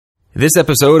This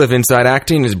episode of Inside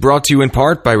Acting is brought to you in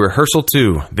part by Rehearsal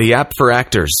 2, the app for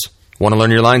actors. Want to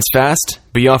learn your lines fast?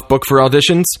 Be off book for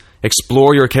auditions?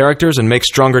 Explore your characters and make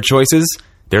stronger choices?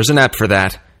 There's an app for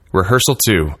that. Rehearsal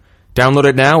 2. Download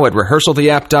it now at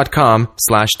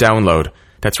rehearsaltheapp.com/download.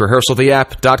 That's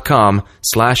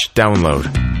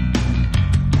rehearsaltheapp.com/download.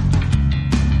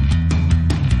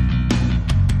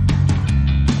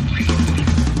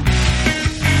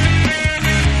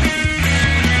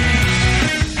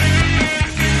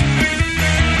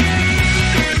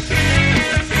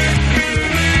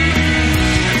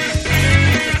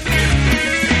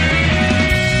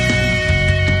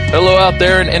 Hello out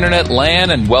there in internet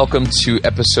land, and welcome to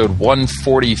episode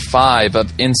 145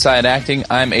 of Inside Acting.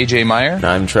 I'm AJ Meyer. And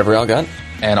I'm Trevor Algott.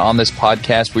 And on this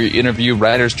podcast, we interview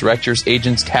writers, directors,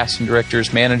 agents, casting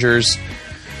directors, managers,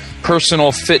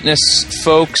 personal fitness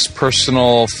folks,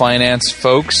 personal finance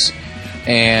folks,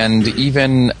 and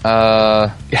even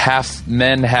half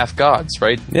men, half gods,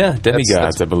 right? Yeah,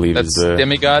 demigods, I believe. That's is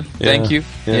demigod. Yeah, Thank you.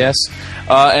 yeah. Yes.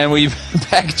 And we've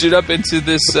packaged it up into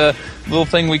this little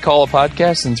thing we call a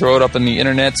podcast and throw it up in the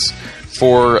internets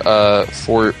for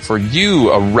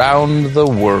you around the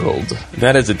world.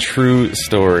 That is a true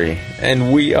story.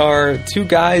 And we are two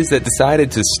guys that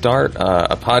decided to start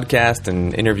a podcast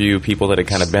and interview people that had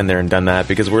kind of been there and done that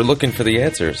because we're looking for the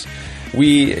answers.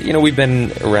 We've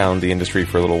been around the industry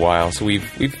for a little while, so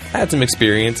we've had some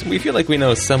experience. We feel like we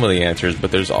know some of the answers,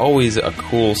 but there's always a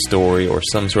cool story or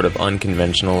some sort of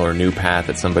unconventional or new path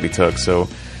that somebody took. So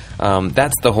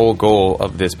that's the whole goal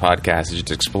of this podcast, is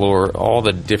to explore all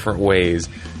the different ways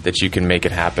that you can make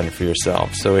it happen for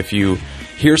yourself. So if you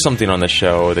hear something on the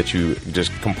show that you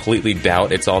just completely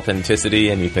doubt its authenticity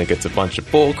and you think it's a bunch of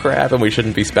bull crap and we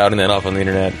shouldn't be spouting that off on the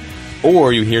internet,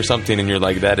 or you hear something and you're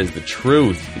like, that is the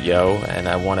truth, yo, and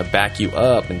I want to back you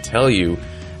up and tell you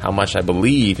how much I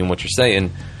believe in what you're saying,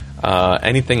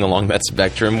 anything along that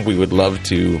spectrum, we would love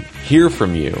to hear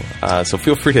from you. So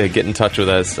feel free to get in touch with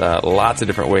us. Lots of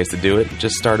different ways to do it.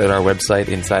 Just start at our website,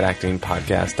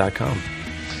 InsideActingPodcast.com.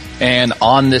 And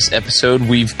on this episode,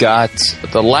 we've got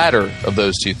the latter of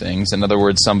those two things. In other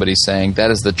words, somebody saying,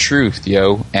 that is the truth,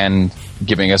 yo, and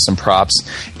giving us some props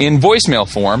in voicemail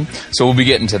form. So we'll be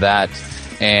getting to that,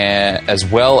 and as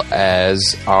well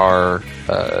as our,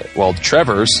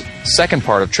 Trevor's, second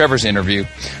part of Trevor's interview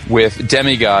with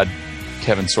demigod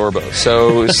Kevin Sorbo.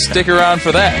 So stick around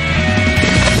for that.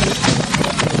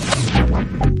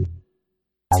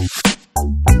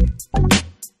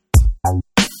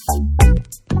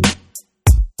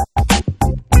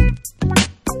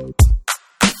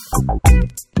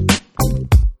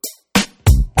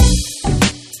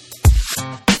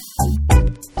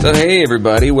 So hey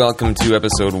everybody, welcome to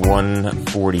episode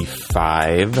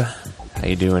 145. How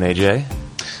you doing, AJ?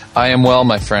 I am well,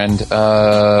 my friend.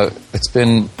 It's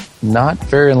been not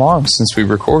very long since we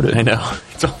recorded. I know.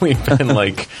 It's only been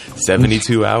like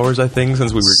 72 hours, I think,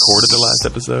 since we recorded the last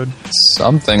episode.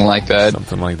 Something like that.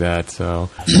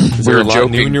 So We were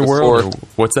joking new in your before. world?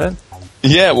 What's that?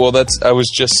 Yeah, well, I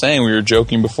was just saying, we were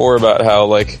joking before about how,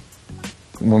 like,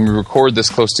 when we record this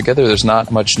close together, there's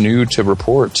not much new to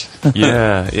report.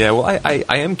 Yeah. Well, I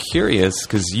am curious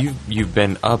because you've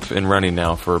been up and running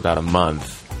now for about a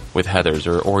month with Heathers,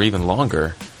 or even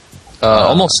longer.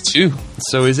 Almost 2.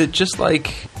 So is it just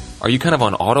like, are you kind of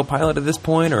on autopilot at this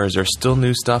point, or is there still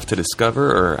new stuff to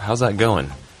discover, or how's that going?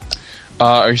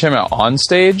 Are you talking about on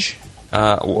stage,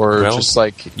 or well, just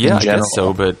like yeah, in general? I guess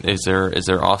so. But is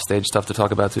there off stage stuff to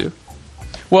talk about too?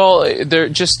 Well, they're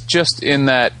just in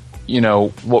that. You know,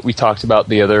 what we talked about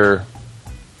the other,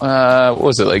 what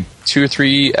was it, like 2 or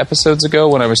 3 episodes ago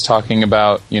when I was talking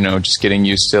about, you know, just getting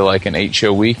used to like an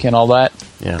 8-show week and all that,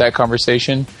 that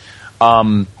conversation.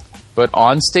 But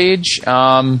on stage,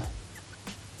 I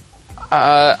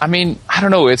mean, I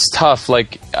don't know, it's tough.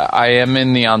 Like, I am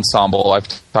in the ensemble. I've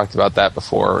talked about that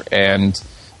before. And,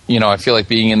 you know, I feel like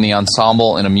being in the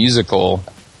ensemble in a musical,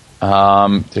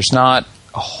 there's not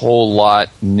a whole lot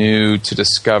new to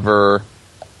discover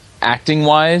acting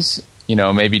wise, you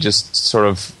know, maybe just sort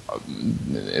of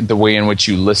the way in which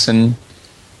you listen,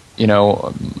 you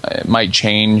know, it might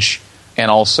change. And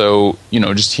also, you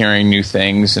know, just hearing new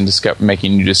things and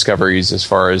making new discoveries as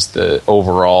far as the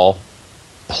overall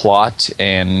plot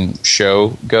and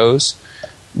show goes.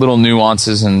 Little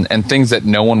nuances and things that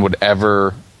no one would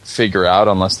ever figure out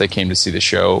unless they came to see the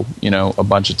show, you know, a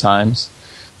bunch of times.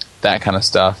 That kind of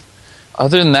stuff.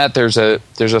 Other than that, there's a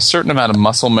certain amount of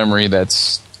muscle memory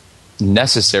that's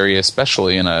necessary,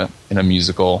 especially in a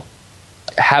musical.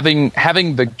 Having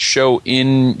the show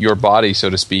in your body,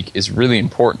 so to speak, is really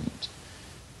important.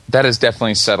 That has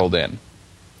definitely settled in.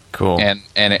 Cool. And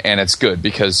it's good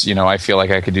because, you know, I feel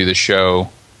like I could do the show,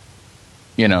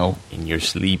 you know, in your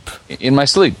sleep, in my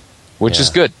sleep, which is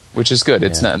good.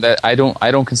 It's not that I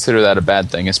don't consider that a bad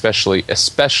thing,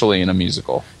 especially in a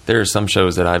musical. There are some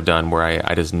shows that I've done where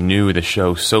I just knew the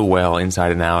show so well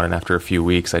inside and out, and after a few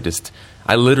weeks,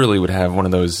 I literally would have one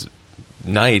of those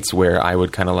nights where I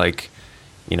would kind of like,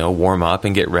 you know, warm up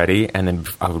and get ready, and then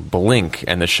I would blink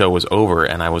and the show was over,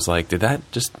 and I was like, did that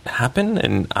just happen?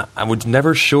 And I was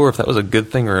never sure if that was a good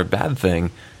thing or a bad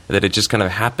thing, that it just kind of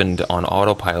happened on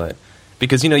autopilot.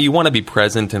 Because, you know, you want to be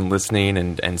present and listening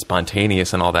and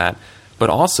spontaneous and all that, but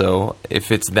also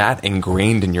if it's that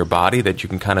ingrained in your body that you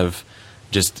can kind of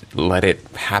just let it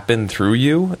happen through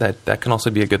you, that can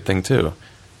also be a good thing too.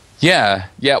 Yeah.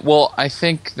 Well, I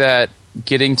think that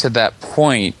getting to that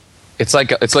point, it's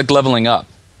like leveling up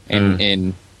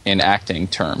in acting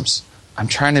terms. I'm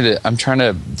trying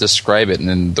to describe it, and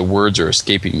then the words are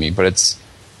escaping me. But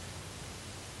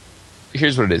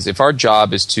here's what it is: if our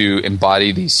job is to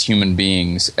embody these human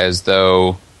beings as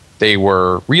though they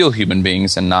were real human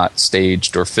beings and not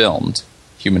staged or filmed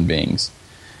human beings,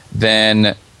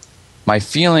 then my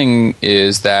feeling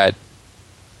is that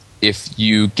if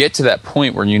you get to that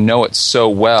point where you know it so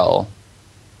well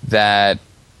that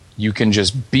you can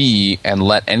just be and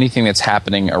let anything that's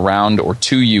happening around or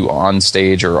to you on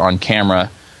stage or on camera,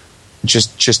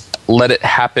 just let it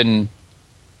happen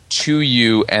to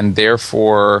you, and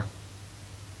therefore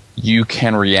you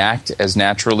can react as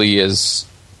naturally as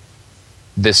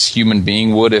this human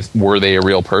being would if were they a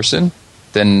real person,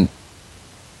 then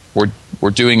we're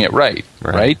doing it right.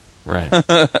 Right.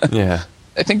 Yeah.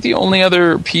 I think the only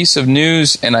other piece of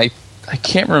news, and I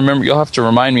can't remember, you'll have to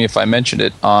remind me if I mentioned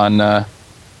it on a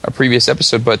previous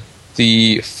episode, but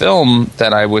the film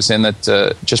that I was in that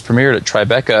just premiered at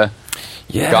Tribeca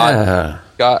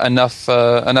got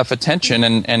enough attention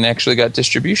and actually got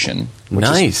distribution.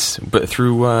 Nice. But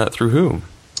through whom?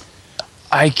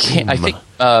 I think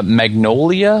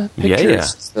Magnolia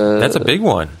Pictures. Yeah. That's a big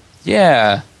one.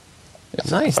 Yeah.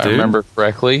 Nice, if dude. I remember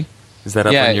correctly. Is that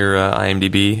up on your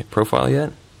IMDb profile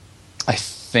yet? I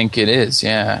think it is,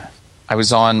 yeah. I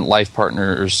was on Life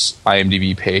Partner's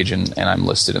IMDb page, and I'm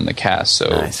listed in the cast, so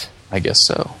nice. I guess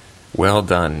so. Well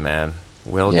done, man.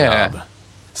 Well job.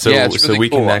 So, it's really we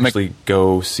cool. can actually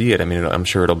go see it. I mean, I'm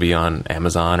sure it'll be on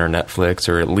Amazon or Netflix,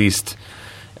 or at least,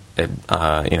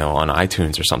 on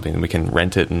iTunes or something. We can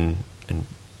rent it and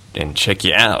check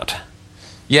you out.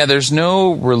 Yeah, there's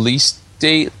no release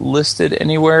date listed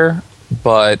anywhere,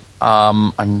 but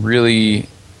I'm really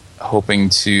hoping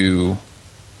to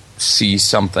see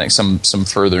something, some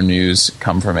further news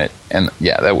come from it, and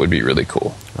that would be really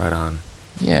cool. Right on.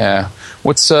 Yeah.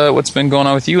 What's been going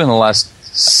on with you in the last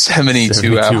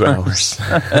 72 hours?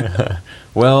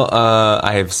 Well,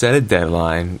 I have set a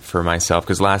deadline for myself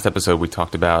because last episode we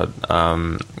talked about,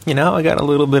 I got a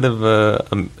little bit of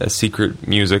a secret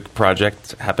music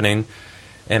project happening,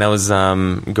 and I was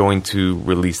going to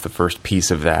release the first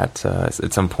piece of that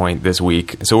at some point this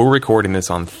week. So we're recording this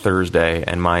on Thursday,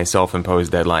 and my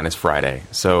self-imposed deadline is Friday.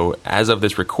 So as of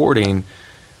this recording,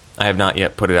 I have not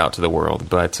yet put it out to the world,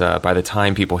 but by the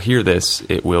time people hear this,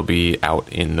 it will be out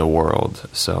in the world.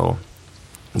 So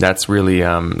that's really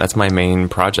that's my main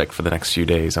project for the next few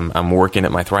days. I'm working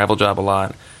at my Thrival job a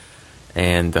lot,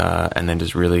 and then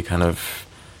just really kind of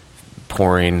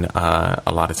pouring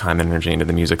a lot of time and energy into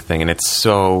the music thing, and it's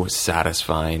so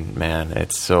satisfying, man.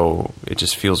 It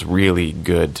just feels really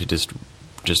good to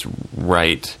just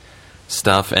write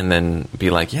stuff and then be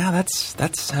like, yeah,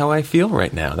 that's how I feel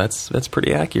right now. That's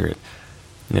pretty accurate,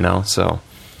 So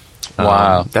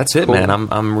wow, that's it, cool. Man.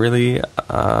 I'm really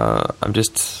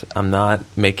I'm not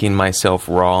making myself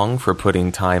wrong for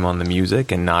putting time on the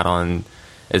music and not on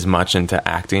as much into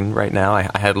acting right now. I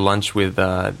had lunch with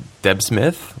Deb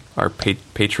Smith, our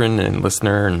patron and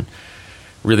listener and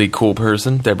really cool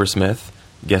person, Deborah Smith,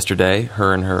 yesterday.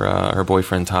 Her and her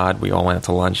boyfriend Todd, we all went out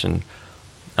to lunch, and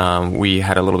we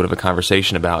had a little bit of a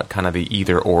conversation about kind of the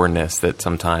either-or-ness that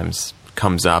sometimes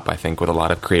comes up, I think, with a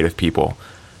lot of creative people.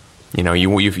 You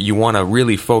want to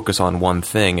really focus on one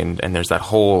thing, and there's that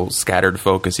whole scattered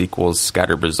focus equals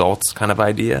scattered results kind of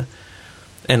idea.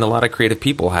 And a lot of creative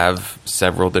people have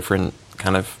several different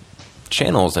kind of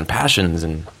channels and passions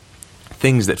and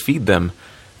things that feed them.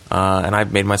 And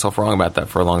I've made myself wrong about that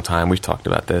for a long time. We've talked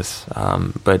about this.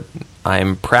 But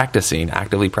I'm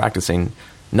actively practicing,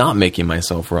 not making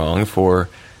myself wrong for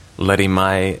letting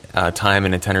my time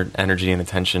and energy and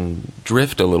attention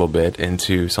drift a little bit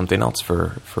into something else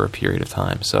for a period of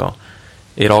time. So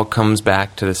it all comes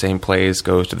back to the same place,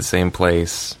 goes to the same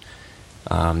place.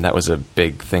 That was a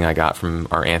big thing I got from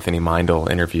our Anthony Meindl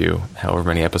interview, however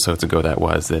many episodes ago that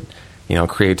was, that,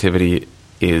 creativity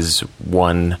is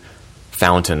one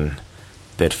fountain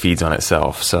that feeds on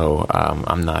itself. So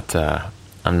I'm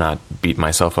not beating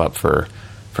myself up for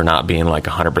not being like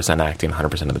 100% acting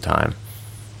 100% of the time.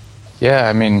 Yeah,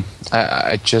 I mean,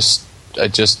 I just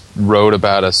wrote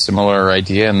about a similar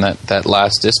idea in that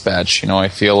last dispatch. I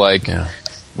feel like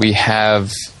we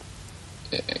have,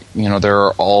 there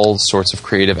are all sorts of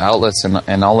creative outlets,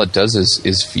 and all it does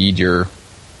is feed your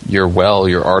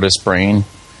artist brain,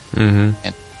 and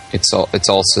it's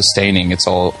all sustaining. It's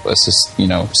all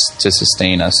to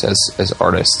sustain us as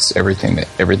artists. Everything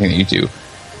that you do.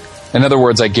 In other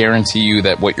words, I guarantee you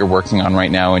that what you're working on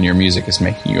right now in your music is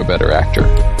making you a better actor.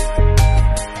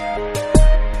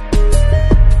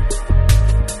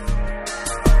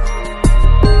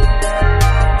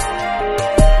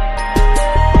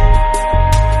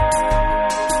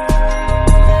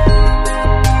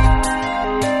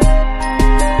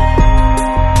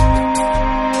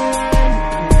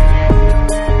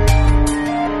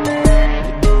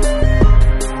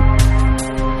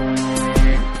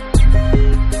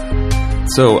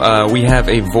 So we have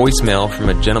a voicemail from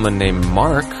a gentleman named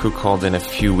Mark who called in a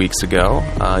few weeks ago.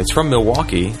 He's from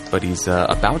Milwaukee, but he's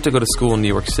about to go to school in New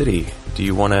York City. Do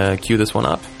you want to cue this one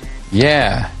up?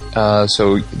 Yeah.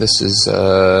 So this is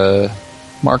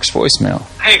Mark's voicemail.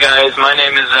 Hey guys, my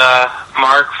name is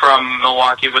Mark from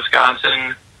Milwaukee,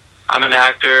 Wisconsin. I'm an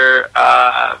actor.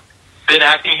 Been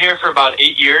acting here for about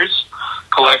 8 years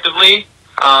collectively.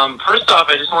 First off,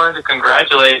 I just wanted to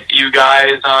congratulate you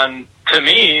guys on, to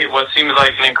me, what seems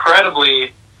like an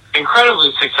incredibly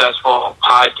successful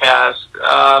podcast.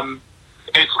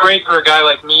 It's great for a guy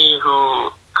like me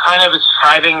who kind of is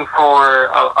striving for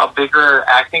a bigger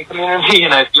acting community,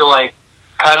 and I feel like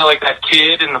kind of like that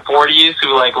kid in the 40s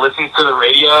who like listens to the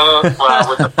radio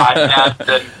with the podcast,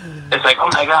 and it's like, oh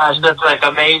my gosh, that's like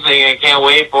amazing, I can't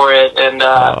wait for it. And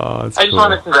I just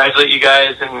want to congratulate you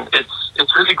guys, and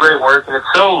it's really great work, and it's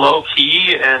so low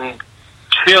key and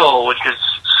chill, which is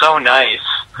so nice.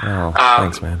 Oh,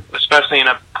 thanks, man. Especially in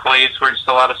a place where just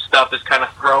a lot of stuff is kind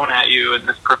of thrown at you in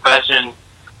this profession.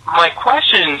 My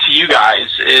question to you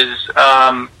guys is,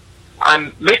 I'm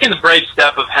making the brave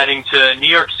step of heading to New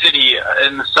York City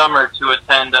in the summer to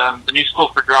attend the New School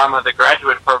for Drama, the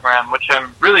graduate program, which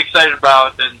I'm really excited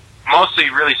about, and mostly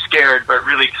really scared, but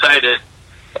really excited.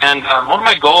 And one of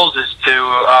my goals is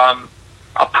to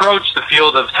approach the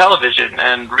field of television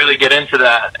and really get into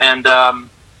that. And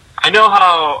I know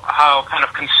how kind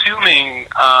of consuming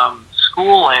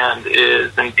school land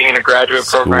is and being in a graduate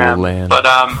program. But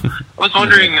I was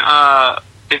wondering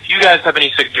if you guys have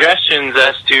any suggestions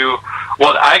as to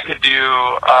what I could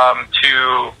do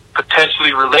to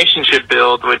potentially relationship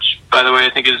build, which, by the way, I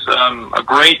think is a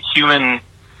great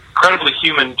incredibly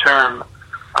human term.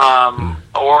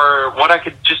 Or what I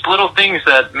could, just little things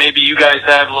that maybe you guys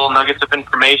have, little nuggets of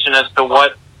information as to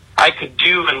what I could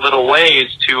do in little ways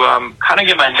to kind of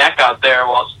get my neck out there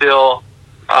while still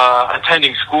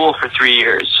attending school for 3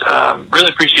 years. Really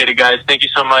appreciate it, guys. Thank you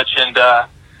so much, and I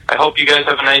hope you guys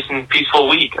have a nice and peaceful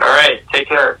week. All right, take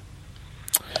care.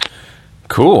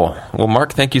 Cool. Well,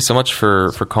 Mark, thank you so much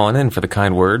for calling in, for the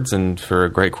kind words, and for a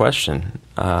great question.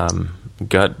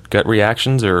 Gut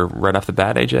reactions, or right off the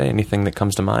bat, AJ? Anything that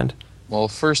comes to mind? Well,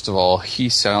 first of all, he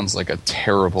sounds like a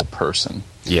terrible person.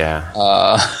 Yeah.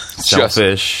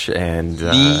 Selfish and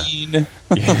mean.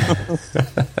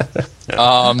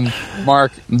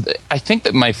 Mark, I think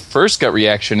that my first gut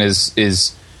reaction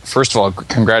is first of all,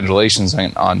 congratulations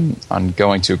on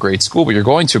going to a great school. But you're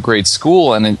going to a great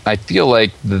school, and I feel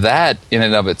like that in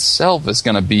and of itself is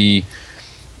going to be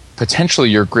potentially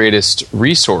your greatest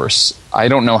resource. I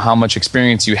don't know how much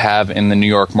experience you have in the New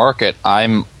York market.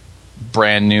 I'm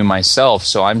brand new myself,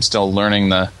 so I'm still learning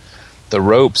the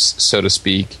ropes, so to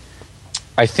speak.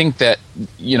 I think that,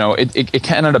 it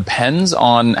kind of depends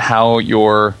on how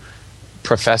your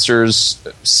professors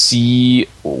see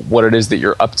what it is that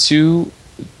you're up to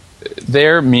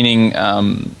there, meaning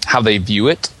how they view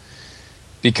it.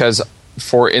 Because,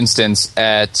 for instance,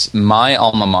 at my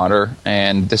alma mater,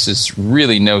 and this is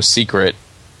really no secret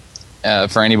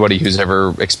for anybody who's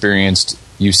ever experienced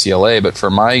UCLA, but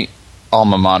for my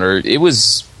alma mater, it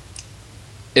was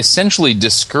essentially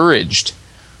discouraged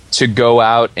to go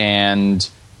out and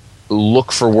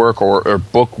look for work or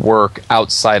book work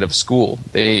outside of school.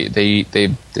 They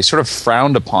sort of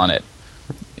frowned upon it.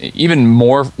 Even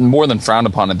more than frowned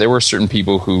upon it, there were certain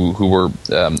people who were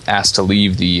asked to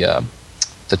leave the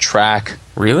track,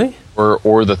 really,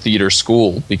 or the theater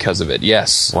school because of it.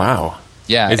 Yes. Wow.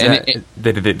 Yeah.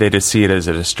 They just see it as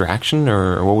a distraction,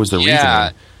 or what was the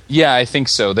reason? Yeah, I think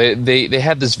so. They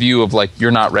had this view of like, you're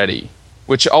not ready,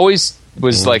 which always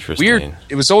was like weird.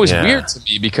 It was always weird to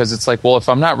me because it's like, well, if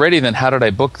I'm not ready, then how did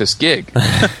I book this gig?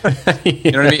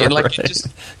 You know what I mean? And like,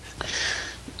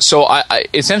 so I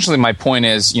essentially my point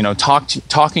is, you know,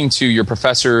 talking to your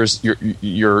professors,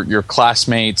 your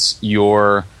classmates,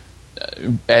 your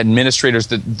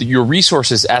administrators, your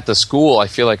resources at the school, I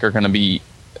feel like are going to be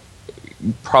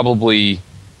probably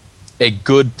a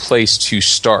good place to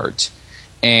start.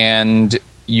 And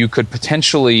you could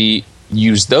potentially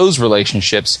use those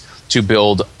relationships to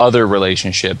build other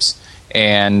relationships,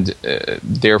 and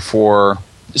therefore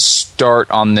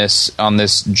start on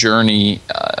this journey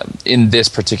in this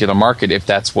particular market if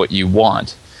that's what you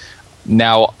want.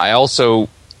 Now, I also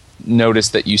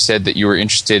noticed that you said that you were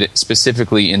interested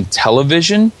specifically in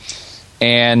television,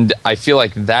 and I feel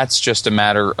like that's just a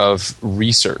matter of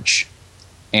research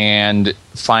and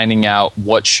finding out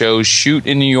what shows shoot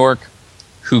in New York,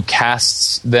 who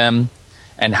casts them,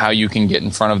 and how you can get in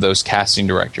front of those casting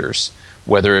directors,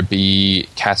 whether it be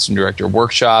casting director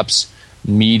workshops,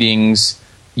 meetings.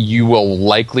 You will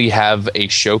likely have a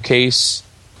showcase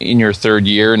in your third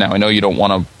year. Now, I know you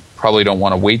probably don't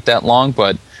want to wait that long,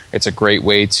 but it's a great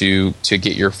way to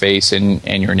get your face and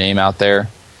your name out there.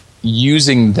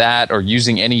 Using that, or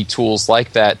using any tools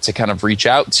like that to kind of reach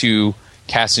out to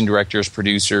casting directors,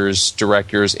 producers,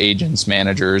 directors, agents,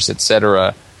 managers,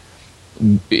 etc.,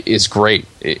 is great.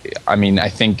 I mean, I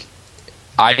think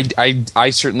I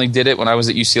certainly did it when I was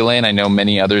at UCLA, and I know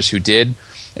many others who did.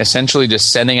 Essentially,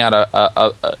 just sending out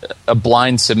a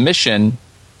blind submission,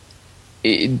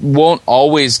 it won't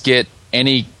always get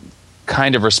any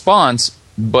kind of response,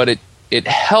 but it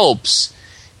helps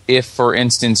if, for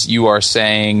instance, you are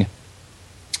saying,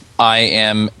 I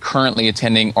am currently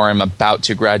attending or am about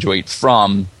to graduate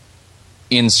from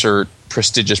insert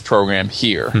prestigious program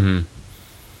here. Mm-hmm.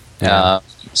 Yeah.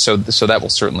 So that will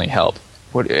certainly help.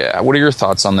 What are your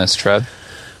thoughts on this, Trev?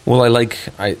 Well, I like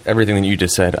everything that you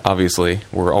just said. Obviously,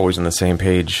 we're always on the same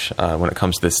page when it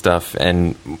comes to this stuff.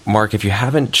 And Mark, if you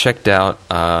haven't checked out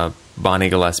Bonnie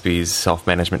Gillespie's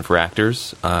Self-Management for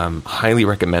Actors, highly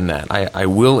recommend that. I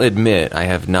will admit I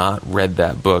have not read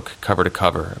that book cover to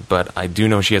cover, but I do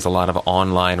know she has a lot of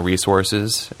online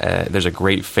resources. There's a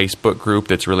great Facebook group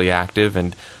that's really active,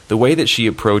 and the way that she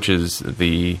approaches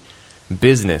the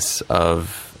business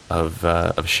of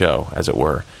show, as it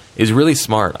were, is really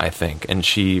smart, I think. And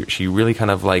she really kind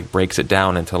of like breaks it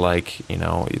down into, like, you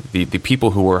know, the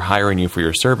people who are hiring you for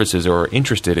your services or are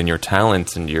interested in your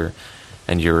talents and your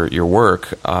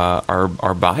work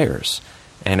are buyers.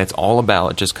 And it's all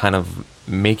about just kind of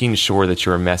making sure that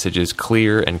your message is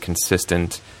clear and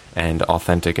consistent and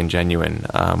authentic and genuine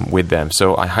with them.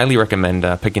 So I highly recommend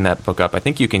picking that book up. I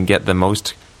think you can get the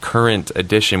most current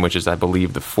edition, which is, I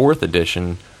believe, the 4th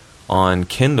edition, on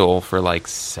Kindle for like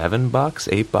 $7,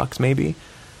 $8 maybe.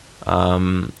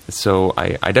 So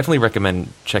I definitely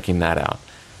recommend checking that out.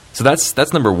 So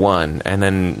that's number one. And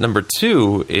then number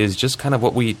two is just kind of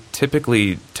what we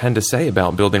typically tend to say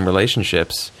about building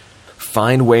relationships.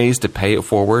 Find ways to pay it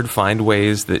forward. Find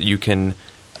ways that you can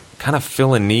kind of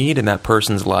fill a need in that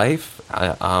person's life.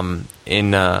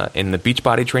 In the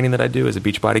Beachbody training that I do as a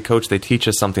Beachbody coach, they teach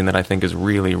us something that I think is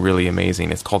really, really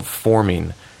amazing. It's called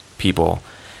forming people.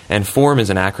 And FORM is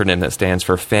an acronym that stands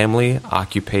for Family,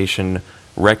 Occupation,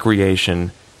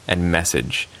 Recreation, and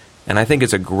Message. And I think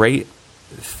it's a great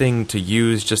thing to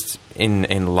use just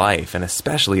in life, and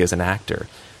especially as an actor.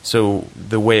 So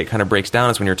the way it kind of breaks down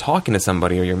is when you're talking to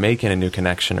somebody or you're making a new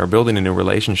connection or building a new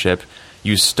relationship,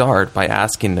 you start by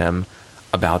asking them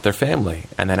about their family,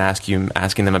 and then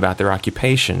asking them about their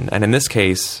occupation. And in this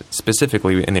case,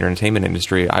 specifically in the entertainment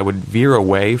industry, I would veer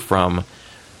away from,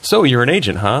 so you're an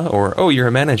agent, huh? Or, oh, you're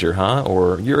a manager, huh?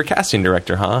 Or you're a casting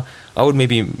director, huh? I would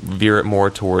maybe veer it more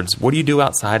towards, what do you do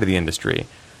outside of the industry?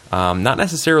 Not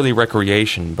necessarily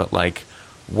recreation, but like,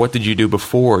 what did you do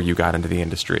before you got into the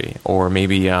industry? Or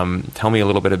maybe tell me a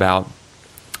little bit about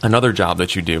another job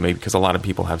that you do, maybe because a lot of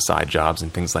people have side jobs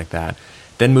and things like that.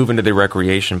 Then move into the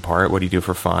recreation part. What do you do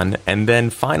for fun? And then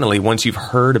finally, once you've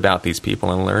heard about these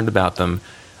people and learned about them,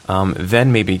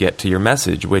 then maybe get to your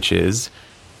message, which is,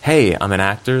 hey, I'm an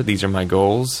actor. These are my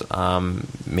goals.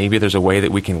 Maybe there's a way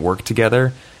that we can work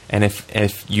together. And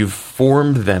if you've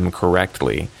formed them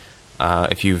correctly,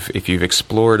 if you've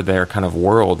explored their kind of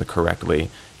world correctly,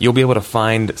 you'll be able to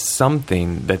find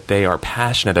something that they are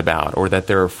passionate about, or that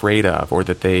they're afraid of, or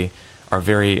that they are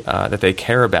that they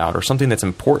care about, or something that's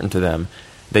important to them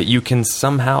that you can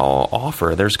somehow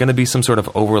offer. There's going to be some sort of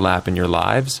overlap in your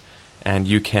lives, and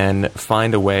you can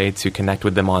find a way to connect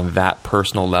with them on that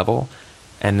personal level,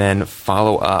 and then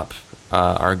follow up.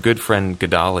 Our good friend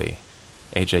Gadali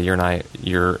AJ,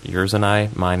 yours and I,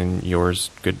 mine and yours,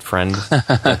 good friend.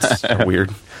 That's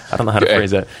weird. I don't know how to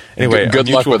phrase that. Anyway, good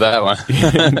luck with that one.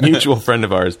 Mutual friend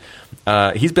of ours.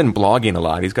 He's been blogging a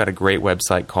lot. He's got a great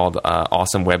website called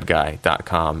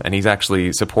awesomewebguy.com, and he's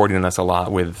actually supporting us a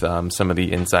lot with some of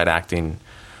the inside acting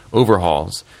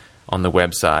overhauls on the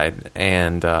website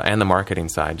and the marketing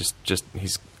side. Just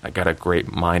he's got a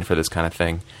great mind for this kind of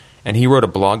thing. And he wrote a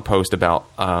blog post about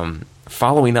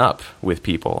following up with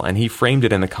people, and he framed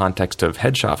it in the context of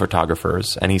headshot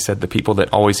photographers, and he said the people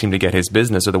that always seem to get his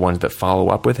business are the ones that follow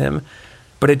up with him.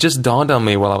 But it just dawned on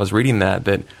me while I was reading that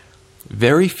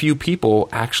very few people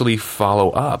actually follow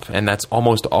up, and that's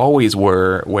almost always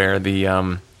where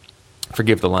the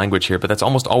forgive the language here, but that's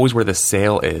almost always where the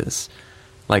sale is.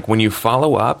 Like when you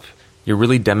follow up, you're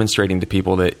really demonstrating to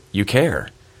people that you care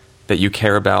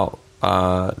about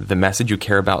the message, you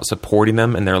care about supporting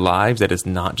them in their lives. That is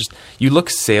not just, you look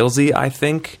salesy, I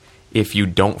think, if you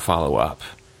don't follow up.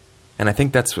 And I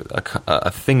think that's a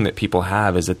thing that people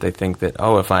have, is that they think that,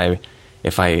 oh, if I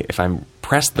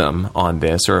press them on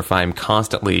this, or if I'm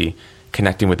constantly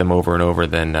connecting with them over and over,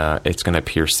 then it's going to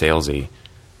appear salesy.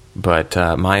 But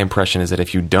my impression is that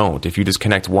if you just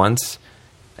connect once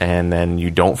and then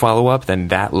you don't follow up, then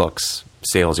that looks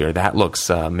salesy, or that looks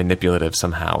manipulative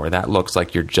somehow, or that looks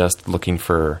like you're just looking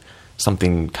for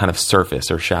something kind of surface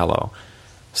or shallow.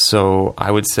 So I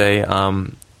would say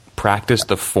practice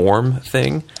the form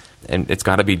thing, and it's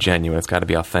got to be genuine. It's got to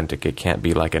be authentic. It can't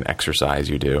be like an exercise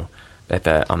you do.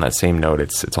 On that same note,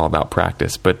 it's all about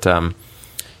practice. But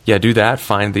do that.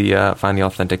 Find the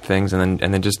authentic things, and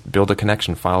then just build a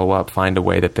connection. Follow up. Find a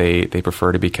way that they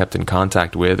prefer to be kept in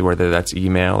contact with, whether that's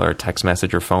email or text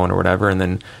message or phone or whatever, and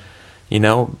then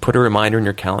put a reminder in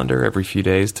your calendar every few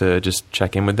days to just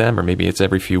check in with them, or maybe it's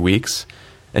every few weeks,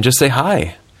 and just say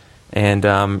hi and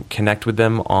connect with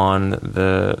them on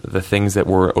the things that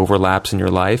were overlaps in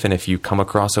your life. And if you come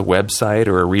across a website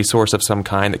or a resource of some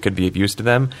kind that could be of use to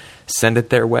them, send it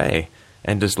their way,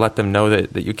 and just let them know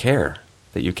that you care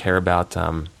about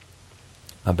them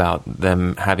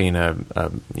having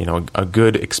a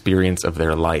good experience of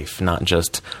their life, not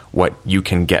just what you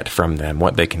can get from them,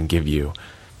 what they can give you.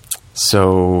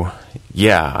 So,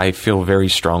 yeah, I feel very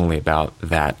strongly about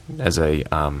that as a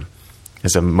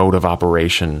mode of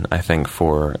operation, I think,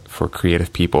 for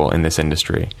creative people in this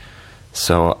industry.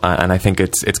 So, and I think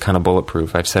it's kind of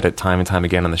bulletproof. I've said it time and time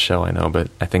again on the show, I know, but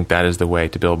I think that is the way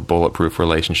to build bulletproof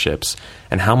relationships.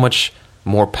 And how much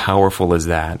more powerful is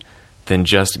that than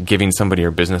just giving somebody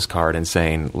your business card and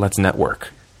saying, let's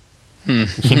network?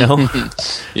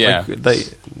 Yeah.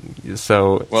 It's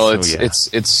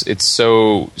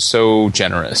so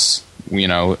generous,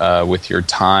 with your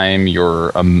time,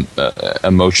 your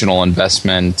emotional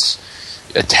investment,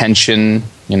 attention.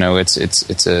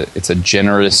 It's a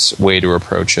generous way to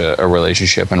approach a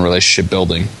relationship and relationship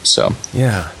building. So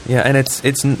yeah, and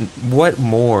it's what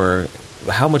more.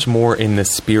 How much more in the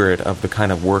spirit of the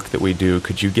kind of work that we do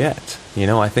could you get?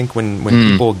 I think when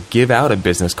people give out a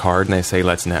business card and they say,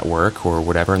 let's network or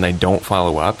whatever, and they don't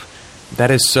follow up, that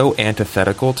is so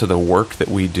antithetical to the work that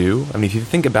we do. I mean, if you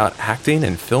think about acting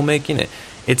and filmmaking,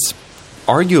 it's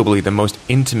arguably the most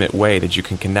intimate way that you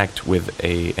can connect with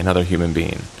another human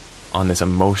being on this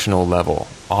emotional level,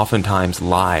 oftentimes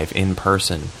live, in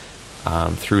person,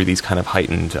 through these kind of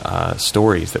heightened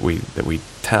stories that we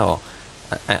tell.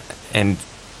 And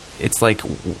it's like,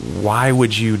 why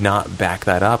would you not back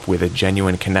that up with a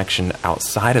genuine connection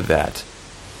outside of that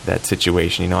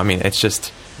situation? I mean, it's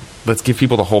just, let's give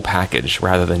people the whole package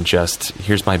rather than just,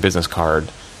 here's my business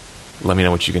card, let me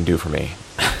know what you can do for me.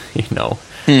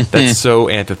 That's so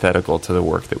antithetical to the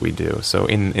work that we do. So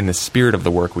in the spirit of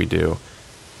the work we do,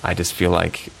 I just feel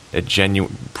like a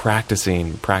genuine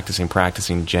practicing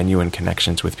genuine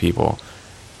connections with people,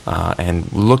 and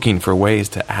looking for ways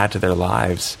to add to their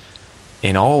lives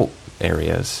in all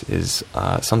areas is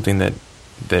something that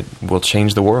will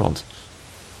change the world.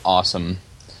 Awesome.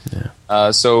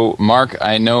 Yeah. So, Mark,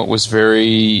 I know it was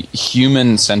very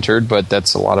human-centered, but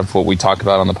that's a lot of what we talk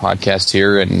about on the podcast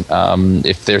here. And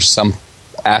if there's some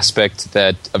aspect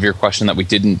of your question that we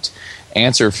didn't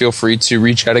answer, feel free to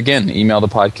reach out again. Email the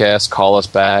podcast, call us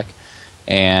back,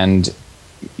 and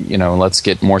let's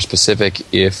get more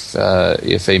specific if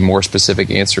a more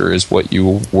specific answer is what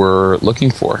you were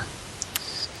looking for.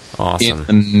 Awesome. In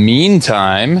the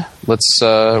meantime, let's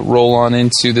roll on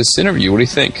into this interview. What do you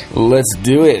think? Let's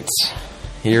do it.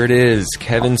 Here it is,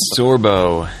 Kevin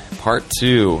Sorbo, part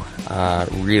 2.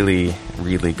 Really,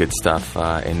 really good stuff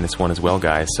in this one as well,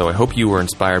 guys. So I hope you were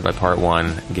inspired by part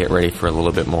 1. Get ready for a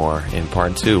little bit more in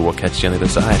part 2. We'll catch you on the other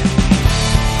side.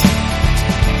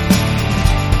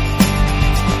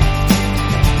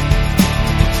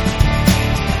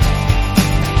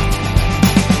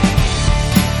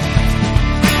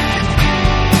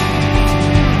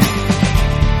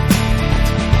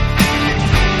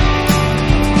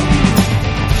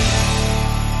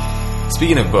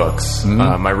 Speaking of books,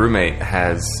 my roommate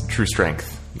has True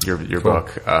Strength, your Cool.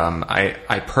 book.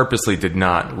 I purposely did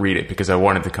not read it because I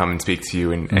wanted to come and speak to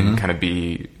you and kind of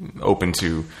be open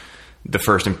to the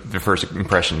first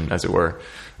impression, as it were.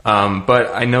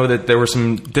 But I know that there were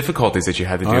some difficulties that you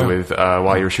had to deal with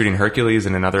while you were shooting Hercules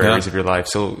and in other areas of your life.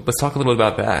 So let's talk a little bit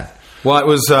about that. Well,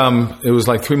 it was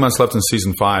like 3 months left in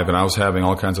season 5, and I was having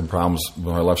all kinds of problems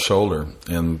with my left shoulder,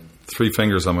 and 3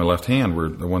 fingers on my left hand, were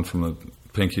the one from the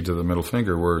pinky to the middle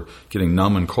finger, were getting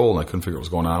numb and cold, and I couldn't figure what was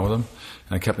going on with them.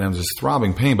 And I kept having this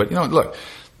throbbing pain. But, look,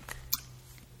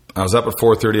 I was up at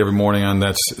 4:30 every morning on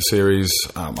that series.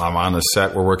 I'm on the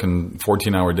set. We're working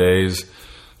 14-hour days.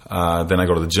 Then I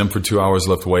go to the gym for 2 hours,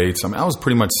 lift weights. I mean, I was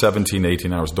pretty much 17,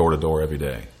 18 hours door to door every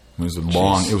day. It was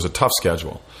it was a tough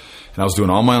schedule. And I was doing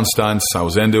all my own stunts. I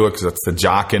was into it because that's the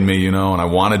jock in me, and I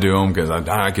want to do them because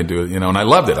I can do it, and I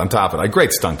loved it. On top of it, I had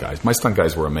great stunt guys. My stunt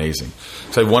guys were amazing.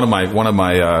 So one of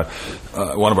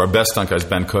our best stunt guys,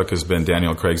 Ben Cook, has been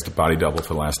Daniel Craig's body double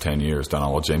for the last 10 years. Done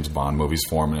all of James Bond movies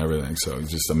for him and everything. So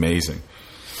he's just amazing.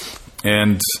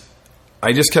 And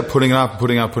I just kept putting it off,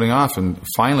 and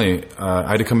finally I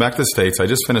had to come back to the States. I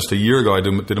just finished a year ago. I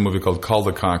did a movie called Kull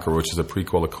the Conqueror, which is a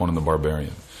prequel to Conan the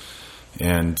Barbarian.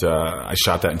 And I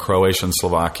shot that in Croatia and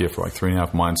Slovakia for like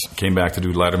 3.5 months. Came back to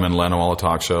do Letterman, Leno, all the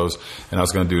talk shows. And I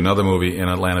was going to do another movie in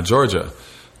Atlanta, Georgia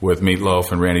with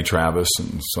Meatloaf and Randy Travis.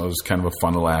 And so it was kind of a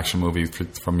fun little action movie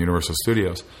from Universal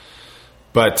Studios.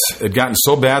 But it had gotten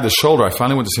so bad, the shoulder, I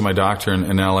finally went to see my doctor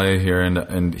in L.A. here,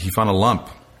 and he found a lump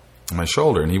on my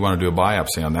shoulder, and he wanted to do a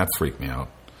biopsy, and that freaked me out.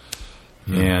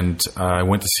 And I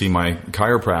went to see my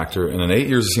chiropractor, and in 8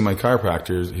 years to see my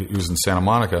chiropractor, he was in Santa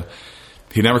Monica.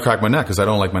 He never cracked my neck because I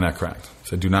don't like my neck cracked. He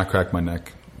said, do not crack my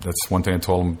neck. That's one thing I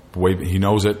told him. He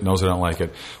knows I don't like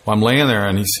it. Well, I'm laying there,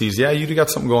 and he sees, you got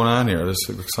something going on here. There's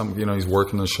some, he's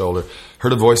working the shoulder.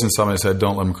 Heard a voice inside me that said,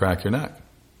 don't let him crack your neck.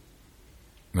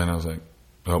 And then I was like,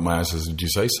 I opened my eyes and says, did you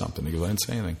say something? He goes, I didn't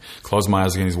say anything. Closed my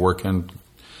eyes again. He's working.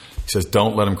 He says,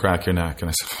 don't let him crack your neck. And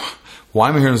I said, why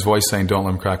am I hearing his voice saying, don't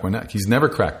let him crack my neck? He's never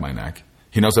cracked my neck.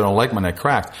 He knows I don't like my neck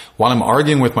cracked. While I'm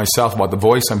arguing with myself about the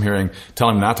voice I'm hearing,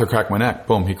 telling him not to crack my neck,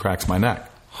 boom, he cracks my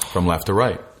neck from left to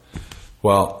right.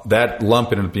 Well, that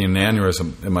lump ended up being an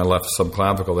aneurysm in my left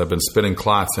subclavicle that had been spitting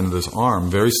clots into this arm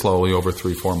very slowly over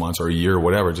 3-4 months or a year or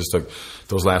whatever. Just like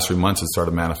those last 3 months, it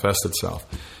started to manifest itself.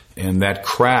 And that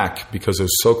crack, because it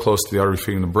was so close to the artery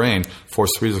feeding the brain,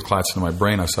 forced 3 of the clots into my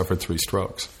brain. I suffered 3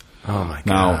 strokes. Oh, my God.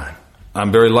 Now,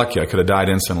 I'm very lucky. I could have died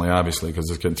instantly, obviously, because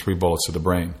it's getting 3 bullets to the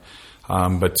brain.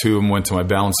 But 2 of them went to my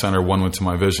balance center, 1 went to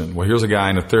my vision. Well, here's a guy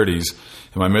in the 30s,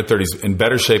 in my mid-30s, in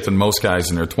better shape than most guys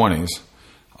in their 20s.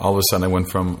 All of a sudden, I went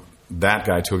from that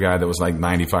guy to a guy that was like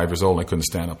 95 years old and I couldn't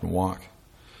stand up and walk.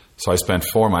 So I spent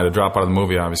 4 months. I had to drop out of the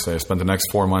movie, obviously. I spent the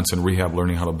next 4 months in rehab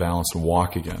learning how to balance and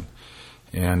walk again.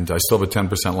 And I still have a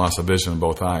 10% loss of vision in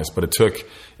both eyes. But it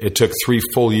took 3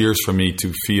 full years for me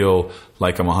to feel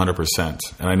like I'm 100%.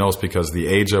 And I know it's because the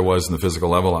age I was and the physical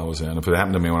level I was in. If it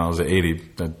happened to me when I was 80,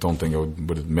 I don't think I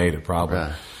would have made it, probably.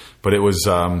 Right. But it was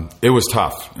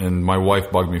tough. And my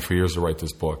wife bugged me for years to write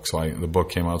this book. So the book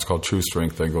came out. It's called True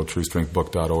Strength. I go to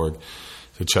truestrengthbook.org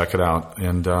to check it out.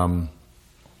 And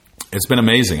it's been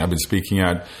amazing. I've been speaking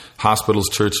at hospitals,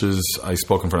 churches. I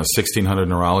spoke in front of 1,600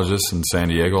 neurologists in San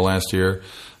Diego last year.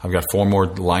 I've got 4 more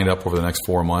lined up over the next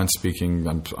 4 months speaking.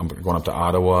 I'm going up to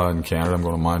Ottawa in Canada. I'm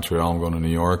going to Montreal. I'm going to New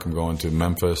York. I'm going to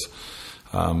Memphis.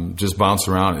 Just bounce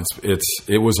around.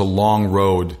 It was a long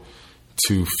road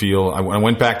to feel. I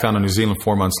went back down to New Zealand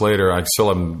 4 months later. I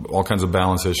still have all kinds of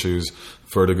balance issues,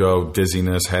 vertigo,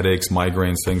 dizziness, headaches,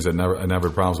 migraines, things that I never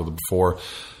had problems with before.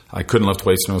 I couldn't lift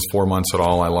weights when it was 4 months at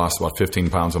all. I lost about 15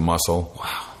 pounds of muscle.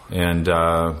 Wow. And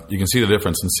you can see the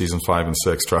difference in season 5 and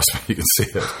 6. Trust me, you can see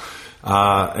it.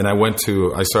 And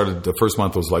I started, the first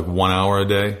month was like 1 hour a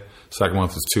day. Second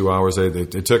month was 2 hours a day.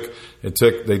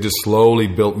 They just slowly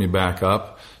built me back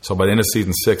up. So by the end of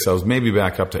season 6, I was maybe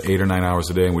back up to 8 or 9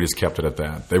 hours a day, and we just kept it at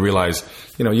that. They realized,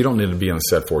 you don't need to be on the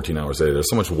set 14 hours a day.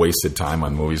 There's so much wasted time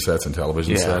on movie sets and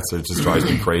television sets. It just drives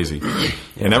me crazy.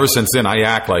 And ever since then, I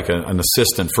act like an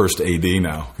assistant first AD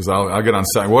now, because I'll get on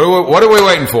set. What are we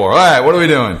waiting for? All right, what are we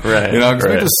doing? Right. Because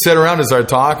we just sit around and start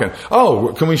talking.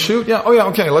 Oh, can we shoot? Yeah. Oh, yeah.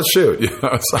 Okay, let's shoot. It's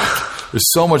like,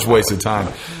 there's so much wasted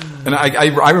time. And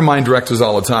I remind directors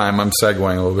all the time. I'm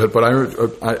segueing a little bit,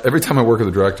 but every time I work with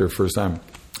a director first time,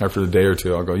 after a day or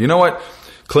two, I'll go, you know what?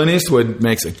 Clint Eastwood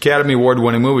makes Academy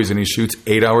Award-winning movies, and he shoots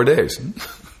 8-hour days.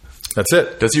 That's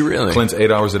it. Does he really? Clint's 8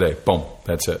 hours a day. Boom.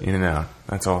 That's it. In and out.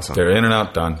 That's awesome. They're in and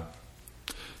out, done.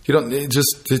 You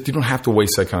don't have to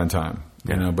waste that kind of time.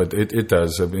 But it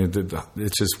does. I mean,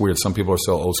 it's just weird. Some people are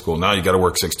so old school. Now you got to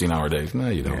work 16-hour days. No,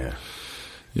 you don't. Yeah.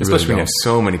 Especially when you have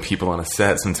so many people on a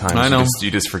set, sometimes I know.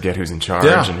 You just forget who's in charge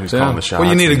and who's calling the shots. Well,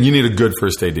 you need a good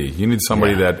first AD. You need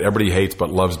somebody that everybody hates but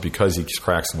loves because he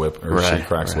cracks the whip or she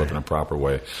cracks the whip in a proper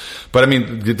way. But I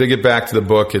mean, to get back to the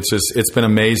book, it's been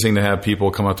amazing to have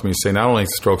people come up to me and say, not only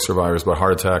stroke survivors, but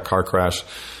heart attack, car crash,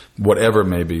 whatever it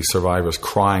may be, survivors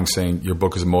crying, saying your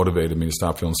book has motivated me to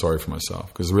stop feeling sorry for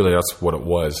myself. Because really, that's what it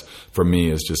was for me,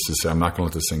 is just to say, I'm not going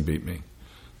to let this thing beat me.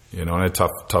 You know, and I had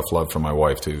tough love from my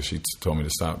wife, too. She told me to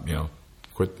stop,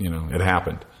 quit, it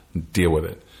happened. Deal with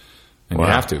it. And you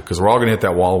have to, because we're all going to hit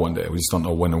that wall one day. We just don't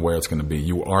know when and where it's going to be.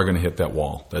 You are going to hit that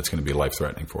wall. That's going to be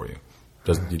life-threatening for you.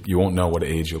 You won't know what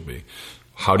age you'll be.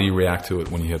 How do you react to it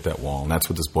when you hit that wall? And that's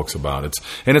what this book's about. It's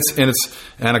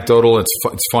anecdotal.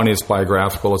 It's funny. It's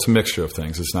biographical. It's a mixture of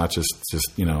things. It's not just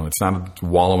it's not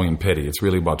wallowing in pity. It's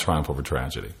really about triumph over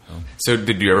tragedy. So,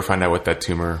 did you ever find out what that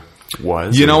tumor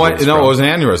was? You know what? No, it was an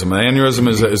aneurysm. An aneurysm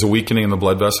is a weakening in the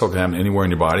blood vessel. It can happen anywhere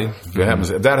in your body. If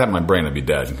that happened in my brain, I'd be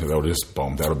dead. That would just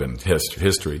boom. That would have been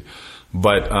history.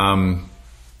 But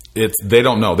they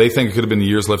don't know. They think it could have been the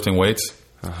years lifting weights.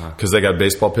 Because they got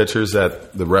baseball pitchers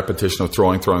that the repetition of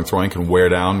throwing can wear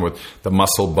down with the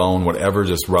muscle, bone, whatever,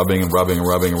 just rubbing. Could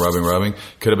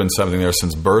have been something there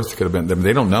since birth. Could have been.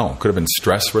 They don't know. Could have been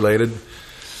stress related.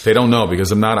 They don't know,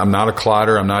 because I'm not a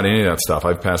clotter. I'm not any of that stuff.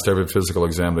 I've passed every physical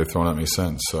exam they've thrown at me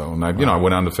since. So, and I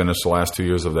went on to finish the last 2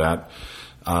 years of that.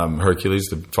 Hercules,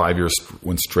 the 5 years,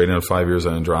 went straight into 5 years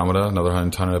on Andromeda. Another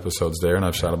 100 episodes there, and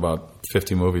I've shot about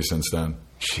 50 movies since then.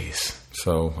 Jeez.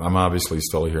 So I'm obviously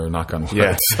still here, knock on wood.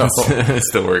 Yeah, so.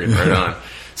 Still working right on.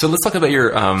 So let's talk about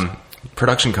your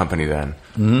production company then.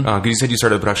 Because you said you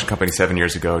started a production company 7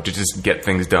 years ago to just get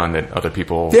things done that other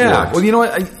people weren't. Well, you know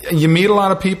what? You meet a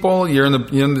lot of people. You're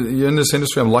in this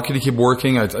industry. I'm lucky to keep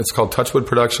working. It's called Touchwood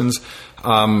Productions.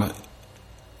 I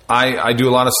do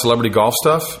a lot of celebrity golf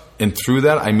stuff, and through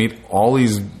that I meet all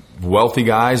these wealthy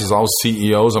guys. There's all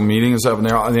CEOs I'm meeting and stuff,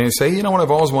 and they say, you know what,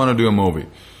 I've always wanted to do a movie.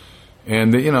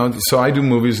 And, so I do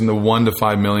movies in the $1 to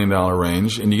 $5 million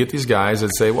range. And you get these guys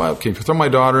that say, well, okay, throw my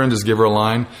daughter in, just give her a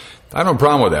line. I don't have a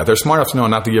problem with that. They're smart enough to know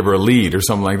not to give her a lead or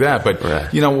something like that.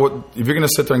 But, you know what? If you're going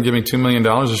to sit there and give me $2 million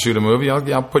to shoot a movie,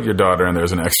 I'll put your daughter in there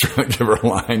as an extra and give her a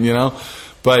line,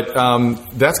 But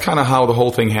that's kind of how the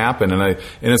whole thing happened. And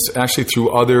it's actually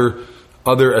through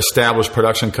other established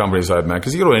production companies I've met.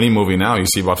 Because you go to any movie now, you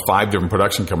see about 5 different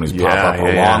production companies pop up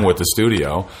along with the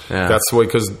studio. Yeah. That's the way,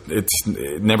 because it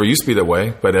never used to be that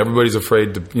way. But everybody's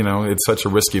afraid to, it's such a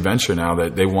risky venture now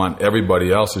that they want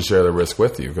everybody else to share the risk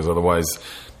with you, because otherwise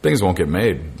things won't get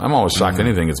made. I'm always shocked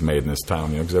anything gets made in this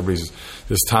town, because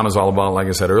this town is all about, like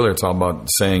I said earlier, it's all about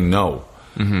saying no.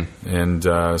 And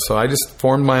so I just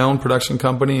formed my own production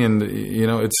company, and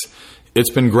it's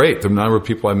been great. The number of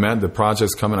people I met, the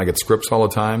projects come in. I get scripts all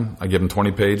the time. I give them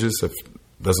 20 pages. If it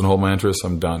doesn't hold my interest,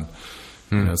 I'm done.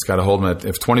 It's got to hold my.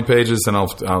 If 20 pages, then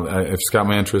if it's got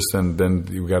my interest, then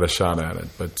you got a shot at it.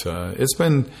 But it's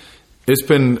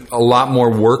been a lot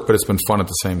more work, but it's been fun at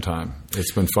the same time.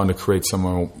 It's been fun to create some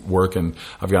more work, and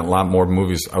I've gotten a lot more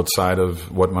movies outside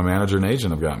of what my manager and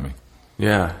agent have got me.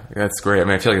 Yeah, that's great. I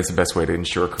mean, I feel like it's the best way to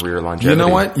ensure career longevity. You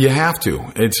know what? You have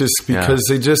to. It's just because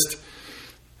they just.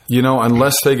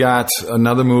 Unless they got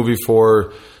another movie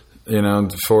for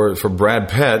Brad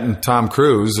Pitt and Tom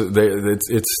Cruise,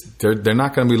 they're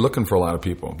not going to be looking for a lot of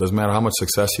people. Doesn't matter how much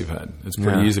success you've had. It's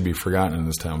pretty easy to be forgotten in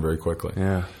this town very quickly.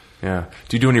 Yeah. Yeah.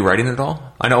 Do you do any writing at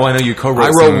all? I know you co-wrote. I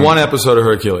wrote one episode of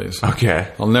Hercules.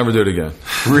 Okay. I'll never do it again.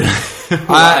 Really?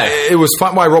 It was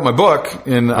fun. Well, I wrote my book,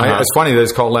 and it's funny. They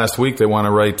just called last week. They want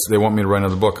me to write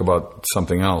another book about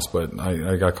something else, but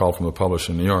I got a call from the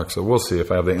publisher in New York, so we'll see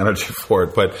if I have the energy for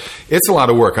it. But it's a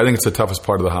lot of work. I think it's the toughest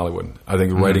part of the Hollywood. I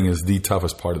think writing is the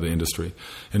toughest part of the industry,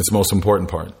 and it's the most important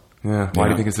part. Yeah. Why do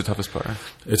you think it's the toughest part?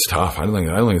 It's tough. I don't think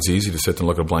it's easy to sit and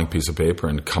look at a blank piece of paper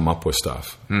and come up with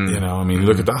stuff.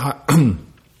 Look at the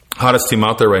hottest team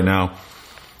out there right now.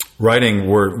 Writing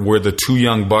were the two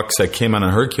young bucks that came on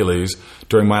Hercules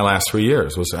during my last 3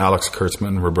 years. Was Alex Kurtzman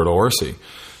and Roberto Orsi.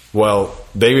 Well,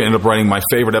 they ended up writing my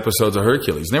favorite episodes of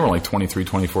Hercules. And they were like 23,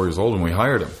 24 years old when we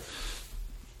hired them.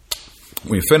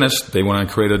 When we finished, they went on and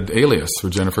created Alias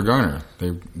for Jennifer Garner.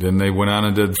 Then they went on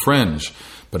and did Fringe.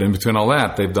 But in between all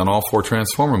that, they've done all 4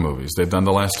 Transformer movies. They've done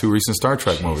the last 2 recent Star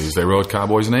Trek movies. They wrote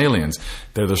Cowboys and Aliens.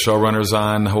 They're the showrunners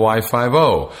on Hawaii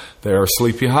Five-0. They're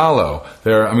Sleepy Hollow.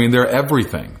 They're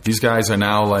everything. These guys are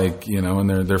now and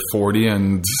they're 40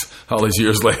 and all these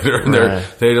years later, and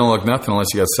they don't look nothing unless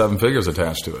you got 7 figures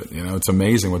attached to it. It's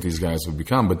amazing what these guys would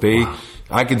become. But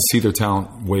I could see their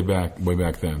talent way back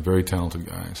then. Very talented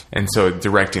guys. And so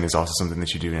directing is also something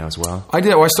that you do now as well? I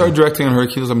did. Well, I started directing on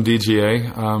Hercules. I'm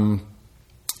DGA.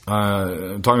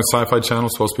 talking to Sci-Fi Channel,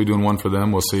 supposed to be doing one for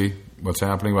them. We'll see what's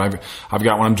happening. I've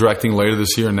got one I'm directing later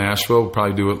this year in Nashville. We'll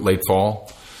probably do it late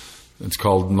fall. It's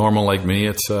called Normal Like Me.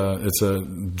 It's a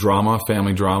drama,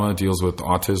 family drama. It deals with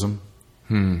autism.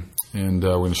 And we're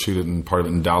going to shoot it in part of it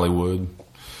in Dollywood.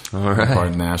 All right. Part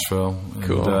in Nashville.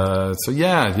 Cool. And, so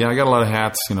yeah, I got a lot of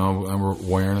hats, I'm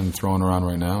wearing and throwing around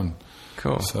right now. And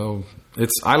Cool. So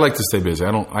I like to stay busy.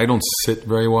 I don't sit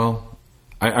very well.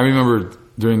 I remember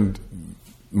during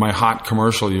my hot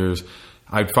commercial years,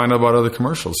 I'd find out about other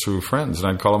commercials through friends,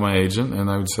 and I'd call up my agent, and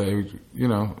I would say,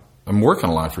 I'm working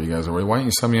a lot for you guys already. Why don't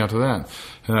you send me out to that?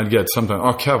 And I'd get sometimes,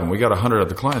 oh, Kevin, we got 100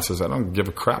 other clients. I says, I don't give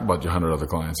a crap about your 100 other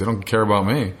clients. They don't care about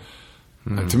me.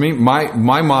 Mm-hmm. To me,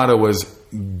 my motto was,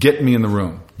 get me in the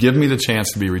room. Give me the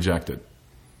chance to be rejected.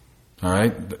 All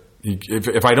right?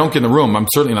 If I don't get in the room, I'm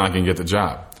certainly not going to get the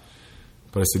job.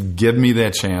 But I said, give me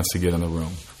that chance to get in the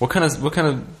room. What kind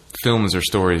of films or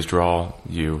stories draw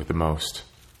you the most?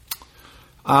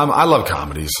 I love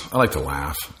comedies. I like to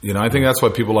laugh. I think that's why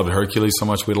people loved Hercules so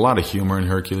much. We had a lot of humor in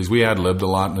Hercules. We ad-libbed a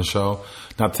lot in the show,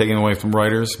 not taking away from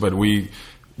writers, but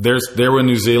they were in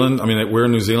New Zealand. I mean, we're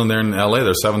in New Zealand. They're in L.A.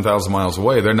 They're 7,000 miles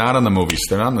away. They're not on the movies.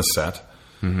 They're not on the set.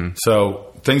 Mm-hmm.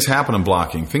 So things happen in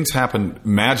blocking. Things happen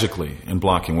magically in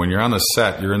blocking. When you're on the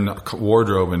set, you're in the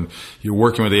wardrobe, and you're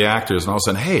working with the actors, and all of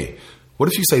a sudden, hey, what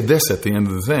if you say this at the end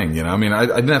of the thing? I mean, I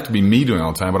didn't have to be me doing it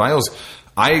all the time, but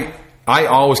I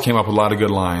always came up with a lot of good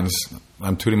lines.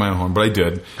 I'm tooting my own horn, but I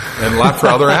did. And a lot for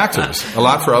other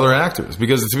actors.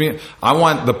 Because to me, I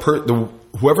want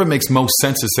whoever makes most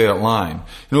sense to say that line.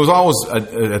 And it was always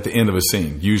at the end of a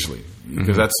scene, usually.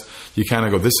 Because you kind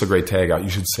of go, this is a great tag out. You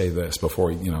should say this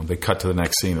before, they cut to the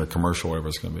next scene or commercial, whatever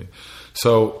it's going to be.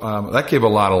 So that gave a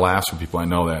lot of laughs for people. I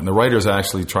know that. And the writers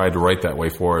actually tried to write that way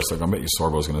for us. Like, I bet you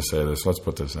Sorbo's going to say this. Let's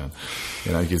put this in.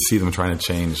 You could see them trying to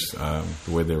change the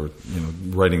way they were,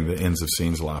 writing the ends of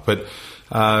scenes a lot. But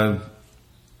I'll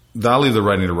leave the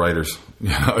writing to writers.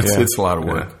 It's a lot of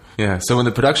work. Yeah. So in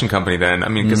the production company then, I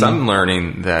mean, because I'm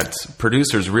learning that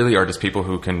producers really are just people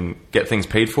who can get things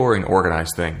paid for and organize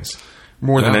things.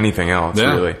 More than anything else,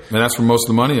 really. And that's where most of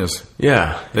the money is.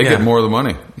 Yeah. They get more of the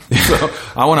money. So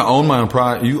I want to own my own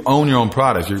product. You own your own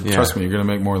product. Trust me, you're going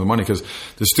to make more of the money, because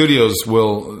the studios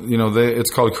will,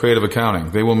 it's called creative accounting.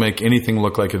 They will make anything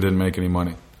look like it didn't make any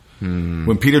money.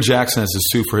 When Peter Jackson has to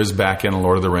sue for his back end in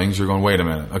Lord of the Rings, you're going, wait a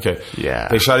minute. Okay. Yeah.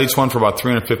 They shot each one for about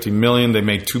 $350 million. They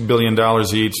made $2 billion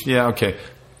each. Yeah, okay.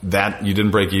 That you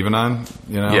didn't break even on,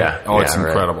 Yeah. Oh, it's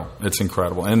incredible. Right. It's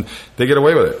incredible. And they get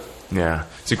away with it. Yeah.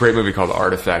 It's a great movie called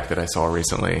Artifact that I saw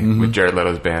recently with Jared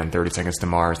Leto's band, 30 Seconds to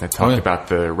Mars. And they talked about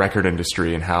the record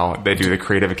industry and how they do the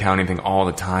creative accounting thing all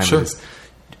the time. Sure.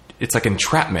 It's like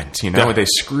entrapment, Yeah. They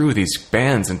screw these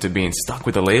bands into being stuck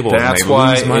with the labels, That's and they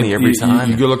lose money every time.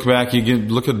 You go look back,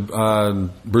 look at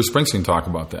Bruce Springsteen talk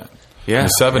about that. Yeah. In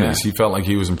the 70s, he felt like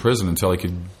he was in prison until he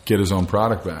could get his own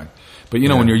product back. But,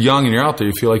 when you're young and you're out there,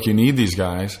 you feel like you need these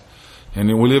guys. And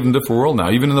we live in a different world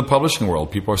now. Even in the publishing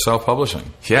world, people are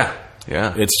self-publishing. Yeah,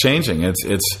 yeah. It's changing.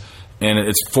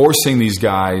 It's forcing these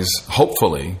guys,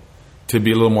 hopefully, to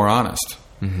be a little more honest.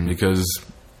 Because,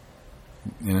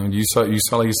 you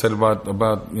saw like you said about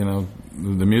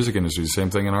the music industry. The same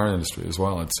thing in our industry as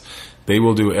well. They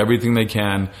will do everything they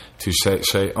can to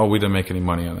say, oh, we didn't make any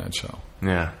money on that show.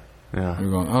 Yeah, yeah.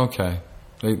 You're going, oh, okay.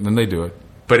 Then they do it.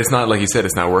 But it's not, like you said,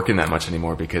 it's not working that much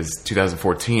anymore, because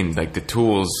 2014, like, the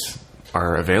tools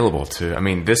are available to,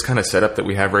 this kind of setup that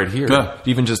we have right here,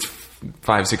 even just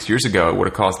 5-6 years ago, it would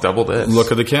have cost double this.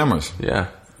 Look at the cameras. Yeah.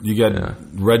 You get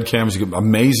red cameras, you get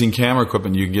amazing camera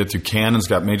equipment you can get through. Canon's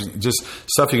got just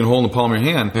stuff you can hold in the palm of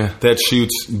your hand that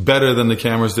shoots better than the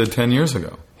cameras did 10 years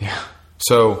ago. Yeah.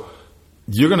 So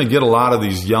you're going to get a lot of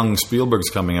these young Spielbergs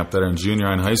coming up that are in junior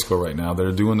high and high school right now that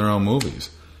are doing their own movies.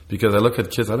 Because I look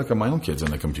at my own kids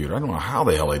on the computer. I don't know how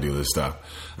the hell they do this stuff.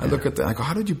 I look at that. I go,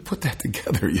 how did you put that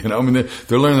together?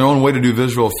 They're learning their own way to do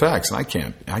visual effects, and I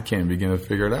can't begin to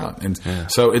figure it out. And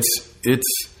so it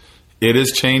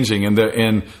is changing,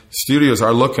 and studios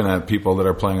are looking at people that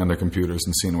are playing on their computers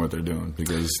and seeing what they're doing,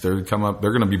 because they're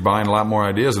going to be buying a lot more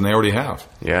ideas than they already have.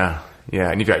 Yeah,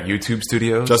 yeah. And you've got YouTube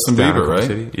studios. Justin Bieber, right?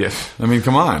 City. Yeah.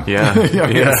 Come on. Yeah,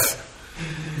 yeah.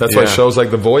 That's why shows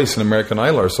like The Voice and American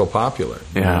Idol are so popular.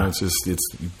 Yeah, it's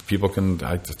people can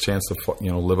have a chance to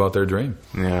live out their dream.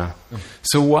 Yeah.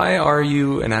 So why are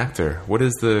you an actor? What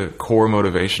is the core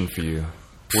motivation for you?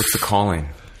 What's the calling?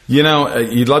 You'd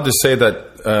love to say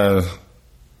that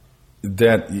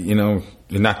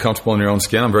you're not comfortable in your own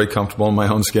skin. I'm very comfortable in my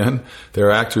own skin. There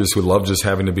are actors who love just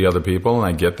having to be other people, and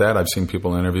I get that. I've seen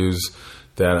people in interviews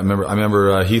that I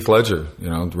remember Heath Ledger.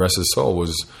 The rest of his soul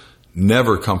was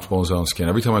never comfortable in his own skin.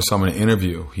 Every time I saw him in an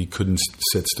interview, he couldn't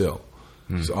sit still.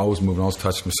 He's always moving, always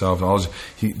touching himself,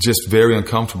 he just very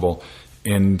uncomfortable.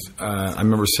 And I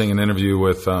remember seeing an interview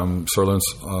with Sir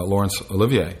Laurence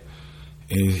Olivier.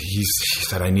 And he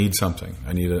said, "I need something.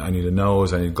 I need a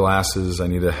nose. I need glasses. I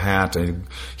need a hat."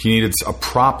 He needed a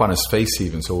prop on his face,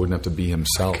 even, so it wouldn't have to be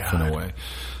himself in a way.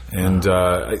 And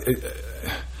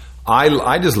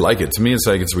I just like it. To me, it's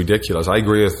like it's ridiculous. I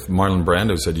agree with Marlon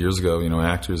Brando, who said years ago,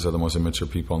 actors are the most immature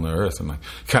people on the earth, and I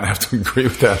kind of have to agree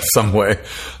with that in some way,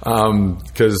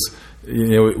 because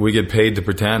we get paid to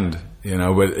pretend,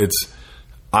 But it's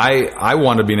I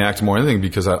want to be an actor more than anything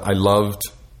because I loved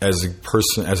as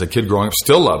a kid growing up,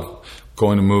 still love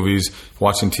going to movies,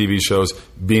 watching TV shows,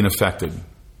 being affected,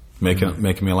 making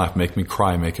me laugh, making me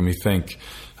cry, making me think.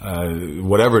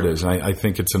 Whatever it is, and I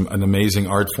think it's an amazing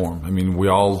art form. I mean, we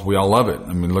all love it.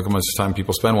 I mean, look how much time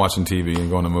people spend watching TV and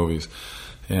going to movies,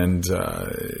 and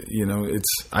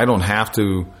I don't have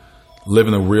to live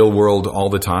in the real world all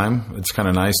the time. It's kind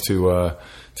of nice to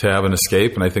have an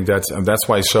escape, and I think that's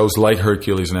why shows like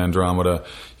Hercules and Andromeda,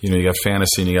 you got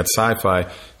fantasy and you got sci-fi.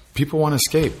 People want to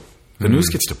escape. The news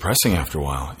gets depressing after a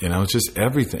while. It's just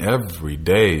everything. Every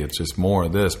day, it's just more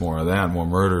of this, more of that, more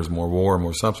murders, more war,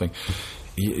 more something.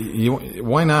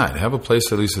 Why not have a place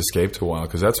to at least escape to a while?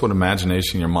 Because that's what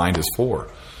imagination in your mind is for.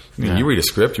 You read a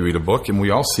script, you read a book, and we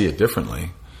all see it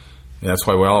differently. And that's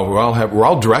why we're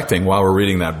all directing while we're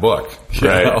reading that book.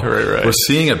 Right. We're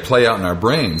seeing it play out in our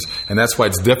brains, and that's why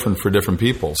it's different for different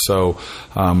people. So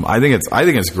I think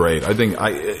it's great. I think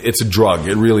it's a drug.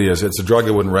 It really is. It's a drug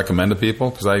I wouldn't recommend to people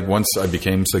because once I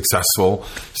became successful,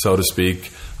 so to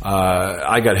speak.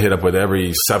 I got hit up with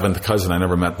every seventh cousin I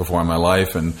never met before in my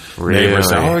life, and neighbors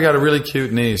saying, "Oh, we got a really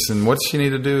cute niece, and what's she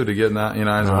need to do to get that?"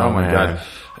 I said, "Oh my God."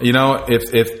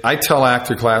 If I tell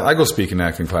actor class, I go speak in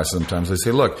acting classes sometimes. I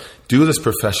say, "Look, do this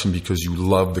profession because you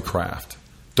love the craft.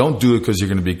 Don't do it because you're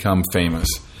going to become famous."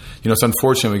 It's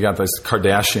unfortunate we got this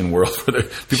Kardashian world where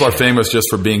people are famous just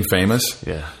for being famous,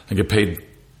 and get paid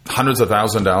hundreds of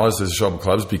thousands of dollars to show up in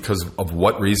clubs because of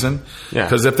what reason?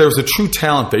 Because if there was a true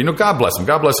talent there, God bless them.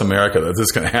 God bless America that this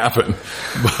is going to happen.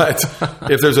 But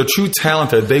if there's a true talent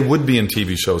there, they would be in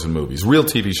TV shows and movies, real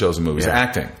TV shows and movies,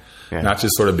 acting, not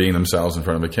just sort of being themselves in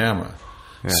front of a camera.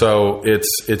 So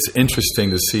it's interesting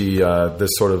to see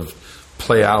this sort of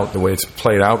play out the way it's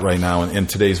played out right now in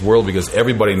today's world because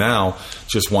everybody now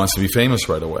just wants to be famous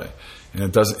right away. And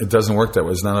it doesn't work that way.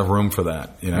 There's not enough room for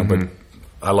that, But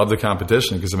I love the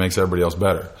competition because it makes everybody else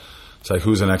better. It's like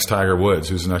who's the next Tiger Woods,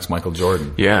 who's the next Michael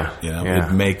Jordan.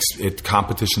 It makes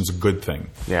competition's a good thing.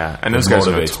 And those guys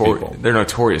are they're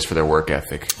notorious for their work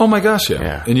ethic. Oh my gosh,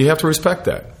 and you have to respect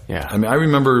that. I mean, I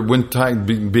remember when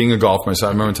being a golfer myself.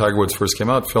 I remember when Tiger Woods first came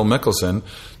out. Phil Mickelson,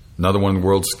 another one of the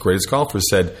world's greatest golfers,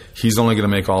 said he's only going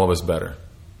to make all of us better.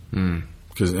 And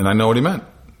I know what he meant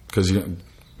because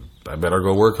I better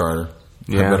go work harder.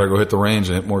 I better go hit the range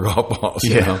and hit more golf balls.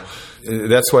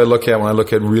 That's what I look at when I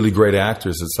look at really great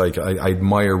actors. It's like I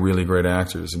admire really great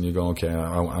actors, and you go, okay,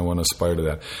 I want to aspire to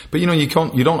that. But you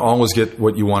don't always get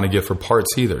what you want to get for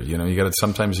parts either. You got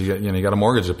sometimes you got a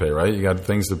mortgage to pay, right? You got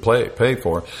things to pay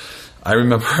for. I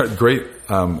remember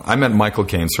I met Michael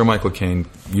Caine, Sir Michael Caine,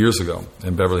 years ago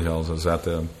in Beverly Hills. I was at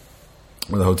one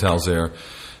of the hotels there,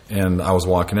 and I was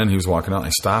walking in. He was walking out. And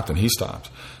I stopped, and he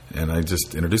stopped. And I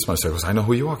just introduced myself. I goes, "I know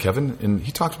who you are, Kevin." And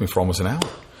he talked to me for almost an hour.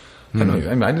 I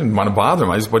didn't want to bother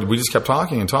him. We just kept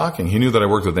talking and talking. He knew that I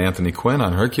worked with Anthony Quinn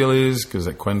on Hercules because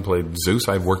Quinn played Zeus.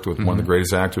 I'd worked with one of the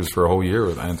greatest actors for a whole year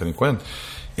with Anthony Quinn.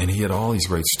 And he had all these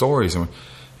great stories. And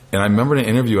I remember an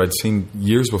interview I'd seen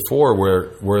years before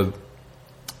where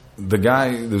the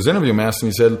guy that was interviewing me asked me,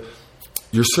 he said,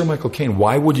 "You're Sir Michael Caine.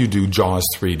 Why would you do Jaws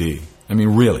 3D? I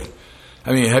mean, really?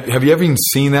 I mean, have you ever even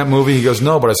seen that movie?" He goes,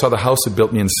 "No, but I saw the house that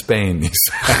built me in Spain." He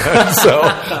said. So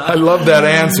I love that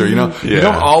answer. You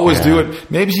don't always do it.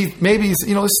 Maybe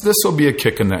this will be a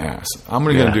kick in the ass. I'm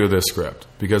going to do this script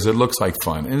because it looks like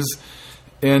fun.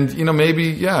 And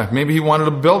maybe he wanted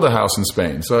to build a house in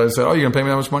Spain. So I said, "Oh, you're going to pay me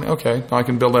that much money? Okay, I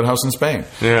can build that house in Spain."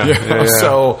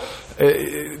 So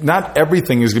not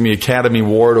everything is going to be Academy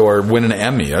Award or win an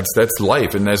Emmy. That's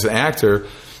life. And as an actor,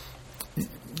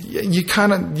 you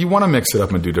want to mix it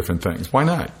up and do different things. Why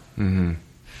not?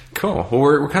 Cool. Well,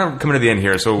 we're kind of coming to the end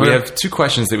here, so we have two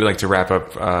questions that we like to wrap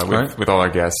up with all our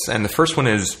guests. And the first one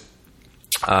is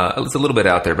it's a little bit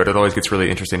out there, but it always gets really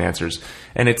interesting answers.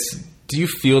 And it's: do you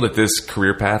feel that this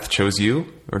career path chose you,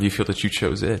 or do you feel that you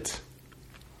chose it?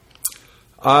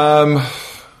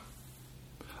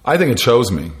 I think it chose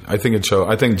me. I think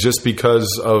just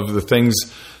because of the things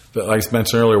like I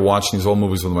mentioned earlier, watching these old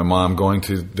movies with my mom, going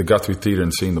to the Guthrie Theater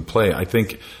and seeing the play, I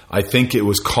think it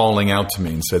was calling out to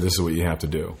me and said, "This is what you have to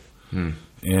do."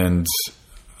 And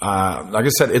like I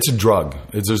said, it's a drug.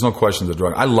 There's no question it's a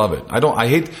drug. I love it. I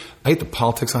hate the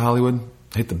politics of Hollywood.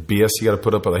 I hate the BS you got to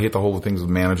put up with. I hate the whole things with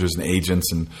managers and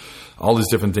agents and all these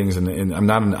different things. And I'm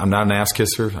not an ass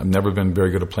kisser. I've never been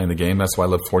very good at playing the game. That's why I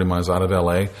live 40 miles out of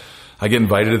LA. I get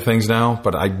invited to things now,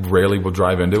 but I rarely will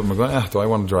drive into it. I'm going, do I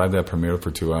want to drive that premiere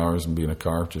for 2 hours and be in a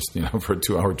car just for a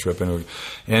 2-hour trip?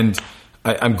 And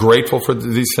I'm grateful for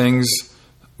these things,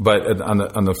 but on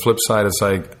the flip side, it's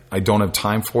like I don't have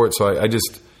time for it. So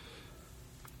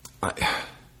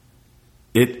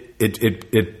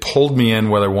it pulled me in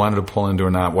whether I wanted to pull into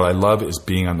or not. What I love is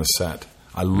being on the set.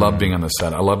 I love being on the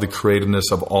set. I love the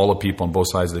creativeness of all the people on both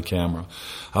sides of the camera.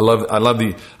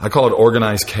 I call it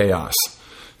organized chaos,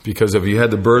 because if you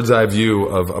had the bird's eye view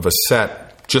of a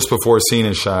set just before a scene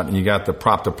is shot, and you got the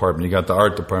prop department, you got the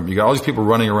art department, you got all these people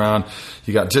running around,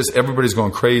 you got just everybody's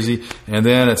going crazy, and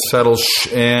then it settles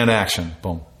and action,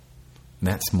 boom, and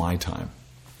that's my time.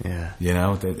 Yeah,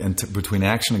 between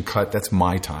action and cut, that's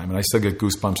my time, and I still get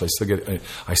goosebumps.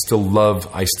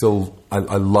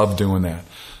 I love doing that.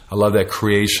 I love that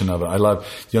creation of it. I love,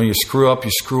 you screw up.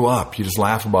 You just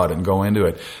laugh about it and go into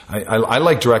it. I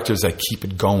like directors that keep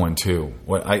it going too.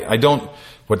 What I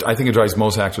think it drives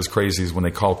most actors crazy is when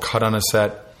they call cut on a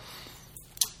set,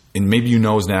 and maybe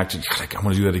as an actor, I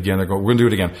want to do that again. They go, we're going to do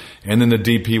it again. And then the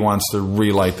DP wants to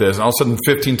relight this. And all of a sudden,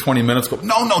 15, 20 minutes go,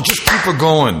 no, just keep it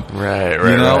going. Right.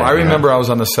 I remember I was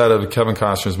on the set of Kevin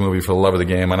Costner's movie For the Love of the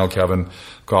Game. I know Kevin,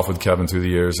 golfed with Kevin through the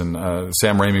years. And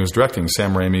Sam Raimi was directing.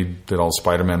 Sam Raimi did all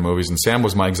Spider-Man movies. And Sam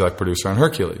was my exec producer on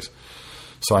Hercules.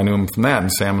 So I knew him from that. And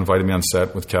Sam invited me on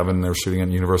set with Kevin. They were shooting at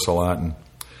Universal a lot. And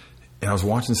I was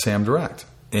watching Sam direct.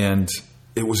 And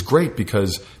it was great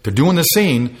because they're doing the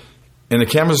scene, and the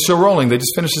camera's still rolling. They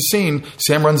just finished the scene.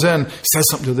 Sam runs in, says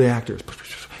something to the actors,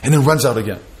 and then runs out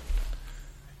again.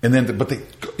 And then, go.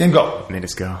 And they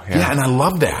just go. Yeah, and I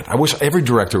love that. I wish every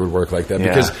director would work like that,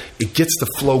 because it gets the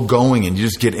flow going, and you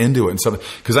just get into it. And so,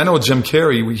 because I know with Jim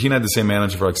Carrey, he had the same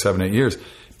manager for like 7-8 years.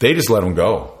 They just let him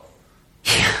go.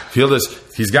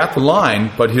 He's got the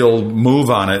line, but he'll move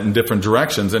on it in different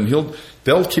directions, and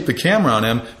they'll keep the camera on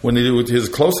him when they do his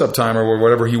close-up time or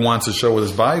whatever he wants to show with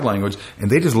his body language, and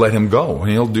they just let him go, and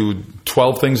he'll do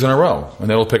 12 things in a row, and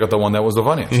they'll pick up the one that was the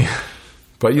funniest. Yeah.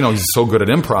 But he's so good at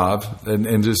improv,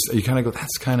 and just you kind of go,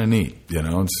 that's kind of neat,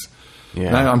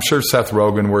 I'm sure Seth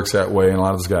Rogen works that way, and a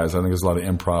lot of those guys. I think there's a lot of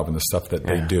improv in the stuff that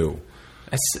they do.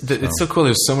 It's so cool.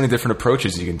 There's so many different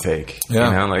approaches you can take. Yeah.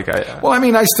 I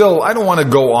don't want to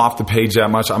go off the page that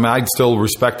much. I mean, I still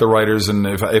respect the writers, and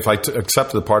if I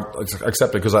accept the part,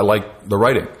 accept it because I like the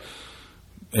writing.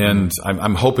 And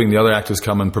I'm hoping the other actors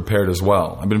come in prepared as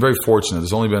well. I've been very fortunate.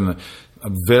 There's only been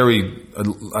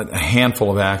a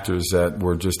handful of actors that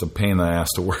were just a pain in the ass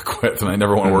to work with, and I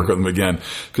never want to work with them again.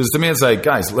 Because to me, it's like,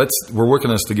 guys, we're working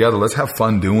this together. Let's have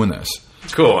fun doing this.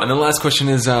 Cool. And the last question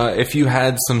is, if you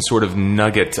had some sort of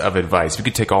nugget of advice, you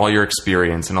could take all your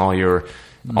experience and all your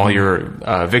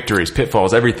victories,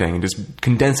 pitfalls, everything, and just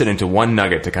condense it into one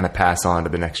nugget to kind of pass on to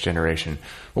the next generation.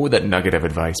 What would that nugget of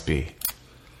advice be?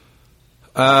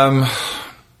 Don't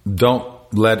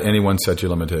let anyone set your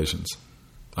limitations.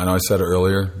 I know I said it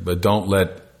earlier, but don't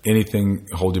let anything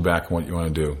hold you back from what you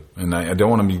want to do. And I don't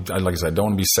want to be, like I said, I don't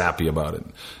want to be sappy about it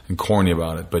and corny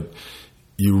about it, but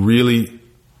you really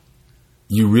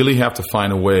have to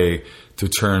find a way to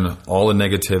turn all the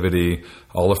negativity,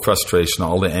 all the frustration,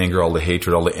 all the anger, all the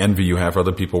hatred, all the envy you have for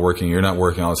other people working, you're not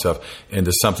working, all that stuff,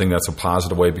 into something that's a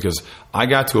positive way. Because I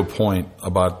got to a point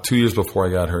about 2 years before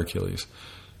I got Hercules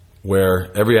where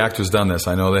every actor's done this.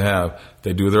 I know they have.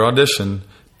 They do their audition,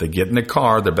 they get in the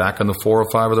car, they're back on the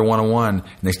 405 or the 101, and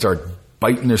they start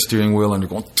biting their steering wheel and they're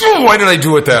going, oh, why did I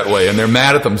do it that way? And they're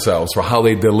mad at themselves for how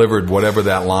they delivered whatever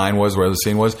that line was, whatever the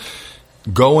scene was.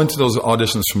 Go into those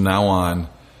auditions from now on,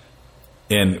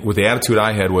 and with the attitude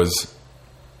I had was,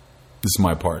 this is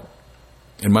my part.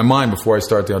 In my mind, before I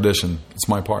start the audition, it's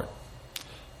my part.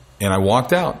 And I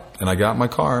walked out, and I got in my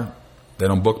car. They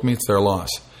don't book me, it's their loss.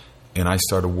 And I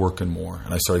started working more,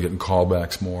 and I started getting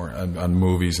callbacks more on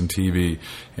movies and TV.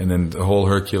 And then the whole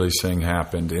Hercules thing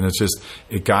happened, and it just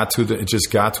got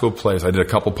to a place. I did a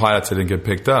couple pilots that didn't get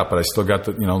picked up, but I still got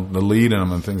the lead in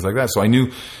them and things like that. So I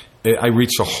knew I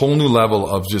reached a whole new level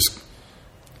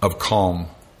of calm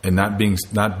and not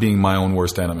being my own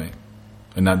worst enemy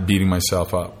and not beating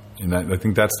myself up. And I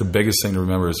think that's the biggest thing to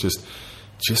remember is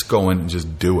just go in and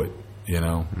just do it,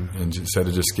 and instead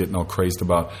of just getting all crazed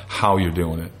about how you're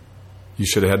doing it. You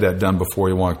should have had that done before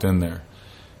you walked in there.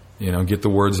 Get the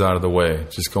words out of the way.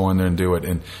 Just go in there and do it.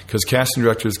 And because casting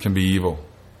directors can be evil.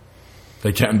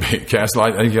 They can be. I think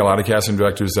you get a lot of casting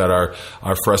directors that are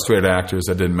frustrated actors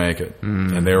that didn't make it,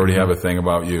 and they already have a thing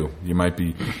about you. You might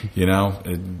be,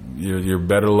 you're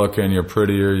better looking, you're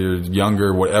prettier, you're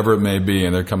younger, whatever it may be,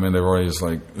 and they're coming. They're already just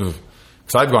like, ugh.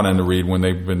 Because I've gone in to read when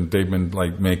they've been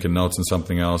like making notes and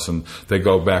something else, and they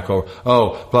go back over,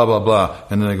 oh, blah blah blah,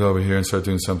 and then they go over here and start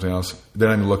doing something else. They're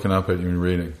not even looking up at you and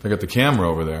reading. They got the camera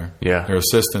over there. Yeah, their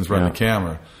assistants running the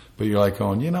camera, but you're like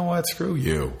going, you know what? Screw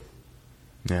you.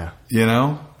 Yeah.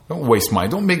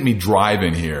 Don't make me drive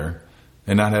in here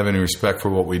and not have any respect for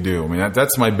what we do. I mean,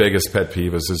 that's my biggest pet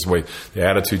peeve is the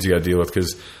attitudes you got to deal with.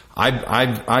 Because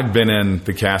I've been in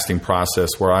the casting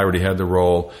process where I already had the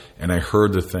role and I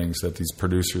heard the things that these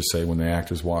producers say when the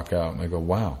actors walk out. And I go,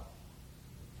 wow,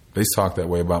 they talk that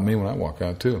way about me when I walk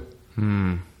out too.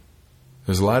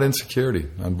 There's a lot of insecurity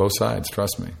on both sides,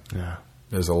 trust me. Yeah.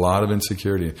 There's a lot of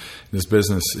insecurity. This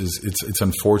business it's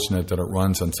unfortunate that it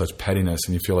runs on such pettiness,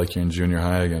 and you feel like you're in junior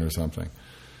high again or something.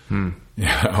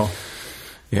 Yeah.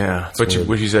 It's But weird.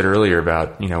 what you said earlier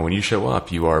about, when you show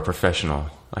up, you are a professional.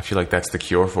 I feel like that's the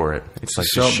cure for it. It's like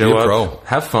just show be a up, pro.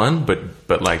 have fun,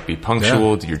 but like be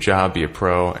punctual, do your job, be a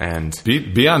pro, and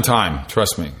be on time.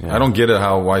 Trust me. Yeah. I don't get it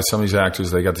why some of these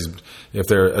actors, they got these, if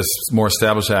they're more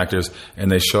established actors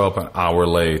and they show up an hour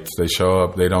late, they show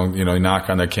up, they don't, knock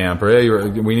on their camper, hey,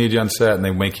 we need you on set, and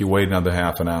they make you wait another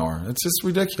half an hour. It's just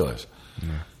ridiculous.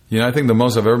 Yeah. I think the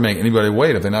most I've ever made anybody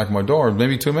wait if they knock on my door,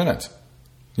 maybe 2 minutes.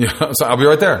 So I'll be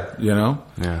right there.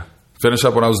 Yeah. Finish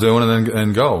up what I was doing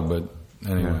and go. But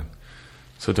anyway. Yeah.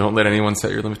 So don't let anyone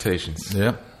set your limitations.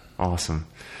 Yeah. Awesome.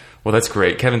 Well, that's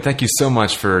great. Kevin, thank you so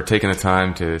much for taking the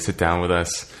time to sit down with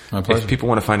us. My pleasure. If people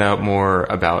want to find out more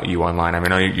about you online, I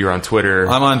know you're on Twitter.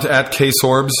 I'm on at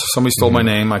KSorbs. Somebody stole my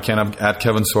name. I can't have at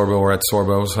Kevin Sorbo or at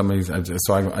Sorbo.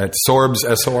 At Sorbs,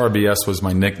 SORBS was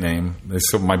my nickname.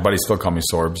 My buddies still call me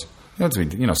Sorbs.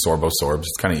 Sorbo Sorbs.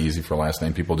 It's kind of easy for a last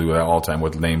name. People do that all the time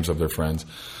with names of their friends.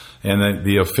 And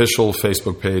the official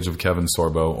Facebook page of Kevin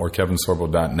Sorbo or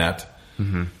kevinsorbo.net.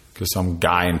 Because some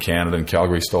guy in Canada in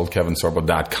Calgary stole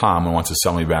kevinsorbo.com and wants to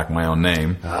sell me back my own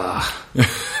name.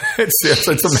 It's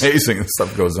amazing. This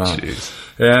stuff goes on. Jeez.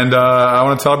 And I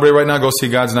want to tell everybody right now, go see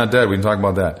God's Not Dead. We can talk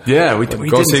about that. Yeah, we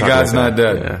go see God's Not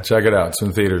Dead. Yeah. Check it out. It's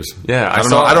in theaters. Yeah, I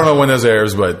don't know when this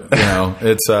airs, but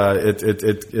it's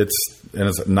in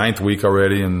its 9th week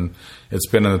already, and it's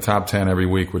been in the top 10 every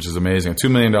week, which is amazing. A $2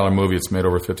 million movie. It's made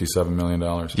over $57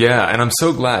 million. Yeah, and I'm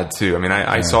so glad too. I mean,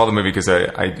 I saw the movie because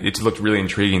it looked really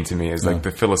intriguing to me as like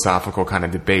the philosophical kind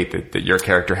of debate that your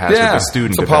character has with the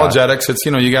student. It's apologetics. It's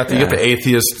you got the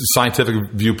atheist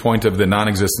scientific viewpoint of the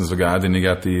non-existence of God, then you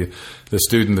got the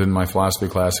student in my philosophy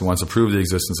class who wants to prove the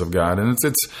existence of God, and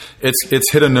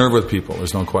it's hit a nerve with people.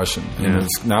 There's no question. And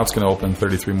now it's going to open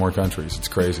 33 more countries. It's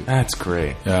crazy. That's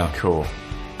great. Yeah. Cool.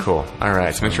 All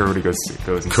right. So make sure everybody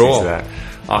goes and cool. sees that.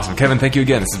 Awesome. Kevin, thank you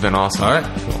again. This has been awesome. All right.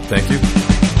 Cool. Thank you.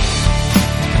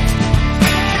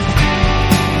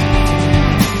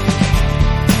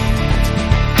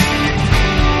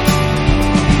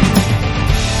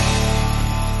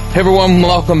 Hey everyone,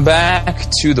 welcome back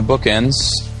to the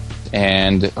Bookends,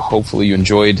 and hopefully you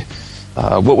enjoyed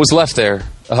what was left there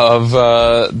of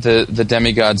the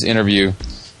Demigods interview.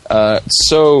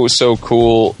 So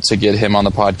cool to get him on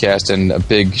the podcast, and a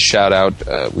big shout out.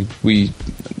 We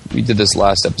did this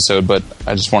last episode, but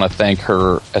I just want to thank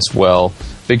her as well.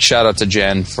 Big shout out to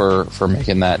Jen for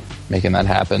making that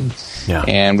happen. Yeah.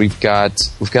 And we've got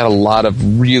a lot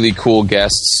of really cool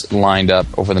guests lined up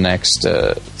over the next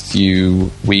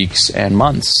few weeks and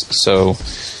months. So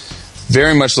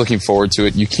very much looking forward to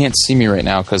it. You can't see me right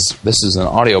now because this is an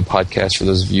audio podcast for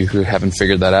those of you who haven't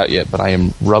figured that out yet, but I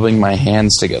am rubbing my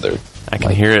hands together. I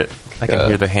can hear it. I can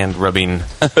hear the hand rubbing in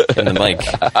the mic.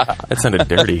 That sounded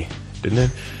dirty, didn't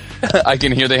it? I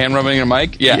can hear the hand rubbing in the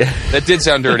mic? Yeah, that did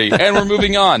sound dirty. And we're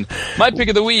moving on. My pick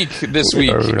of the week this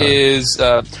week is...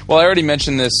 I already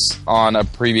mentioned this on a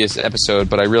previous episode,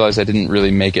 but I realized I didn't really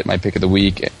make it my pick of the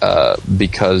week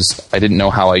because I didn't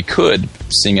know how I could,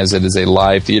 seeing as it is a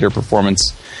live theater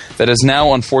performance that is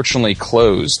now unfortunately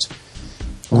closed.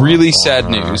 Really sad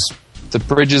news. The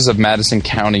Bridges of Madison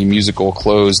County musical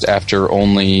closed after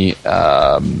only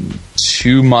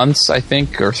 2 months, I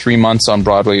think, or 3 months on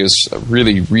Broadway. Is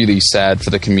really, really sad for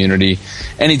the community.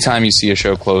 Anytime you see a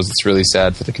show close, it's really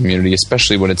sad for the community,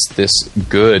 especially when it's this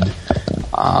good.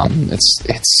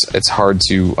 It's hard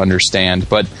to understand.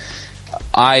 But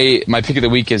my pick of the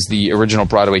week is the original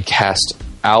Broadway cast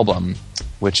album,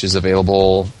 which is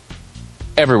available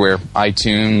everywhere: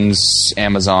 iTunes,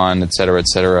 Amazon, etc.,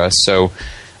 etc. So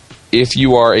if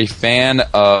you are a fan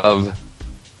of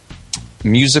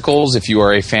musicals, if you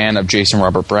are a fan of Jason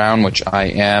Robert Brown, which I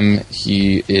am,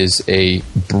 he is a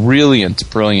brilliant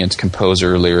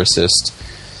composer, lyricist,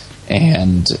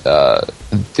 and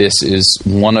this is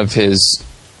one of his,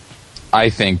 I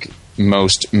think,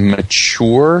 most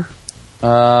mature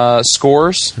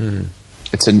scores.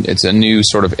 It's a new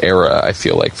sort of era, I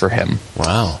feel like, for him.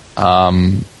 Wow.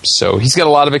 So he's got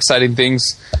a lot of exciting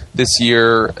things this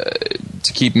year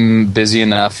to keep him busy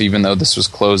enough, even though this was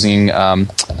closing.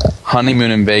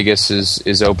 Honeymoon in Vegas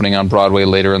is opening on Broadway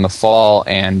later in the fall,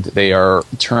 and they are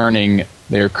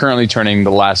currently turning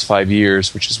The Last 5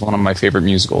 Years, which is one of my favorite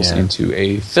musicals, into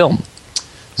a film.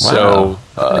 Wow.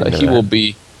 So he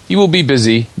will be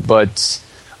busy, but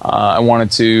I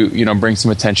wanted to, bring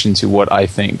some attention to what I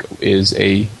think is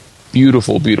a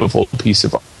beautiful, beautiful piece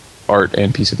of art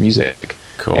and piece of music.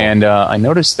 Cool. And I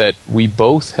noticed that we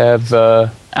both have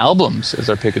albums as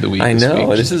our pick of the week. I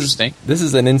know. This is interesting. This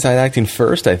is an Inside Acting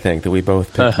first, I think, that we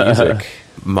both picked music.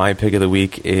 My pick of the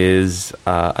week is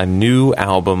a new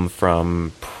album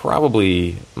from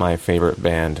probably my favorite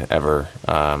band ever.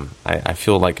 I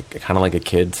feel kind of like a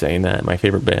kid saying that, my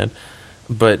favorite band.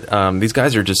 But these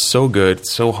guys are just so good,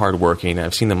 so hardworking.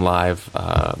 I've seen them live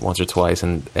once or twice,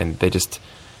 and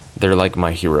they're like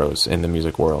my heroes in the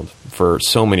music world for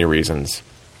so many reasons.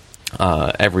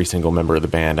 Every single member of the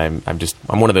band, I'm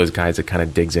one of those guys that kind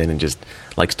of digs in and just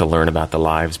likes to learn about the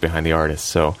lives behind the artists.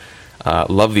 So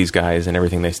love these guys and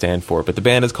everything they stand for. But the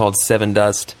band is called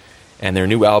Sevendust, and their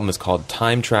new album is called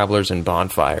Time Travelers and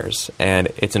Bonfires. And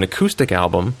it's an acoustic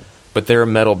album, but they're a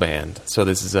metal band. So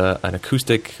this is an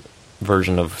acoustic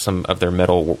version of some of their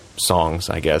metal songs,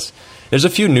 I guess. There's a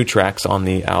few new tracks on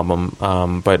the album,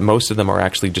 but most of them are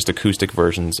actually just acoustic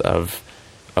versions of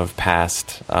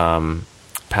past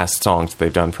songs that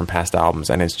they've done from past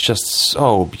albums, and it's just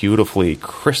so beautifully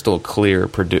crystal clear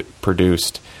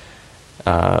produced,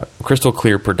 crystal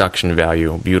clear production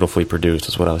value, beautifully produced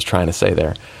is what I was trying to say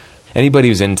there. Anybody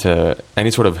who's into any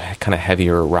sort of kind of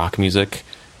heavier rock music,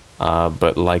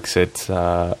 but likes it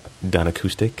done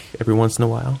acoustic every once in a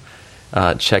while,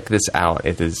 check this out.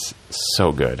 It is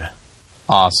so good.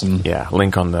 Awesome. Yeah,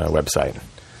 link on the website.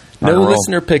 No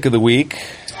listener pick of the week.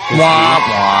 You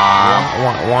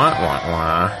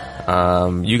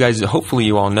guys, hopefully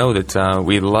you all know that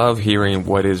we love hearing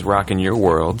what is rocking your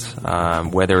world,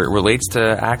 whether it relates to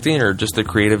acting or just a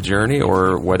creative journey,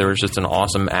 or whether it's just an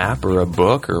awesome app or a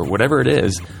book or whatever it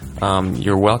is.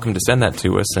 You're welcome to send that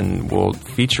to us, and we'll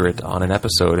feature it on an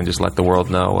episode and just let the world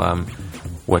know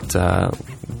what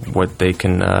they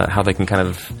can, how they can kind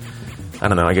of, I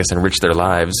don't know, I guess enrich their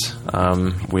lives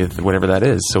with whatever that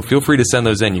is. So feel free to send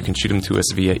those in. You can shoot them to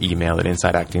us via email at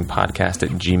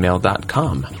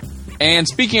insideactingpodcast@gmail.com. And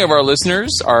speaking of our listeners,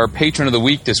 our patron of the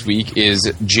week this week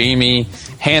is Jamie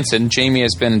Hansen. Jamie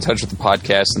has been in touch with the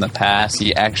podcast in the past.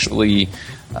 He actually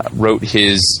wrote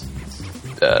his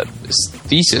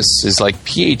thesis, his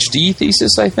PhD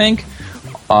thesis, I think,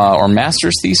 or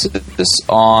master's thesis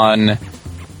on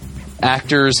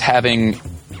actors having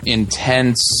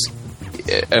intense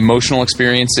emotional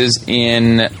experiences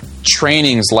in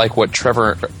trainings like what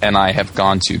Trevor and I have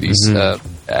gone to, these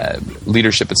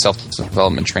leadership and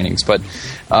self-development trainings. But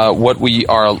what we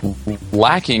are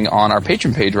lacking on our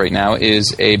patron page right now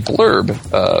is a blurb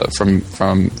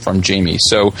from Jamie.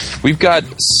 So we've got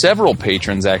several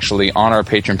patrons actually on our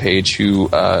patron page who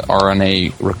are on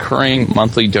a recurring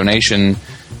monthly donation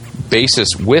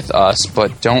basis with us,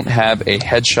 but don't have a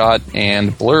headshot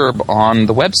and blurb on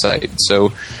the website.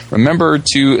 So remember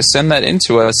to send that in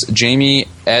to us, Jamie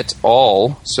et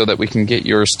al., so that we can get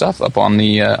your stuff up on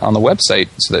the website,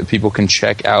 so that people can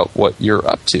check out what you're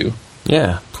up to.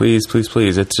 Yeah, please, please,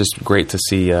 please. It's just great to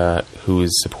see who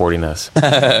is supporting us.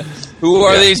 Who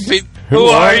are these people? Who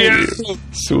are you?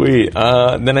 Sweet.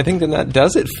 Then I think that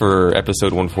does it for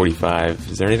episode 145.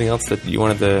 Is there anything else that you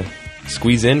wanted to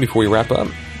squeeze in before we wrap up?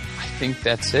 I think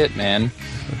that's it, man.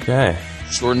 Okay.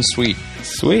 Short and sweet.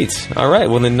 Sweet. All right.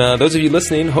 Well, then, those of you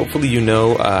listening, hopefully you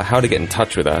know how to get in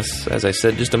touch with us. As I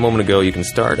said just a moment ago, you can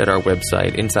start at our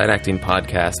website,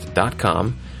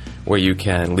 insideactingpodcast.com, where you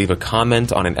can leave a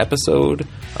comment on an episode.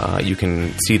 You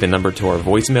can see the number to our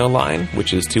voicemail line,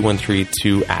 which is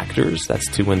 213-2-ACTORS. That's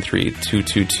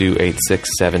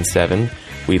 213-222-8677.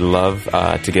 We love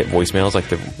to get voicemails like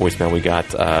the voicemail we got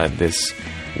this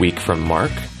week from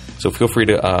Mark. So feel free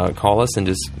to call us and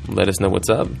just let us know what's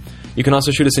up. You can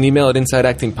also shoot us an email at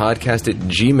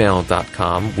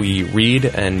insideactingpodcast@gmail.com. We read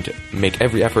and make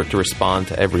every effort to respond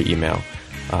to every email.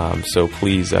 So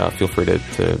please feel free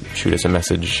to shoot us a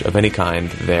message of any kind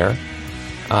there.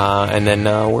 And then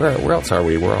where else are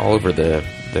we? We're all over the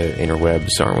the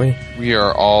interwebs, aren't we? We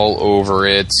are all over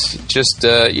it. Just,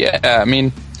 I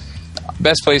mean,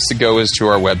 best place to go is to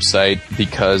our website,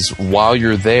 because while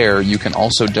you're there, you can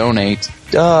also donate.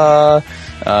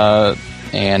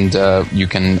 And you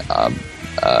can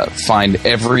find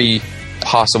every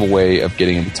possible way of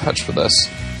getting in touch with us.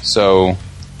 So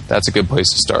that's a good place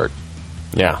to start.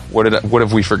 Yeah. What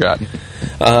have we forgotten?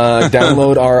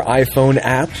 Download our iPhone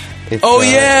app. It's,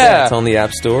 it's on the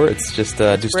App Store. It's just do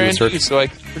a search. So I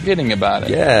keep forgetting about it.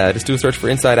 Yeah, just do a search for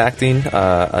Inside Acting.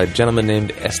 A gentleman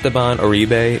named Esteban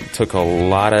Uribe took a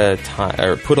lot of time,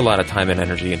 or put a lot of time and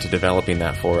energy into developing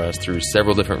that for us through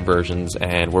several different versions,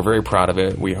 and we're very proud of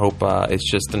it. We hope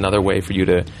it's just another way for you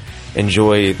to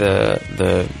enjoy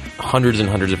the hundreds and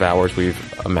hundreds of hours we've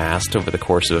amassed over the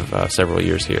course of several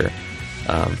years here.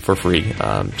 For free,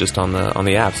 just on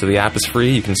the app. So the app is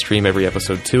free. You can stream every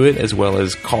episode to it, as well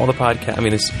as call the podcast. I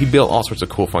mean, he built all sorts of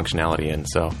cool functionality in,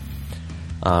 so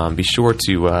be sure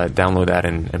to download that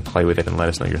and play with it and let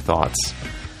us know your thoughts.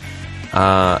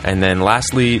 And then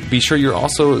lastly, be sure you're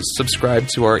also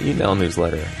subscribed to our email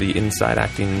newsletter, the Inside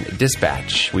Acting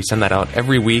Dispatch. We send that out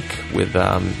every week with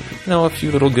a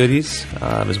few little goodies,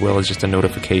 as well as just a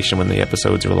notification when the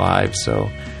episodes are live. So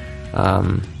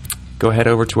go head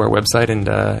over to our website and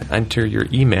enter your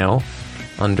email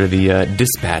under the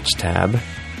Dispatch tab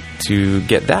to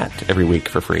get that every week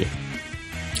for free.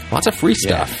 Lots of free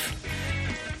stuff.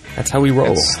 That's how we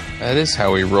roll. That is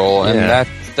how we roll, and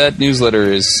that newsletter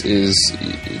is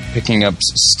picking up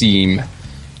steam.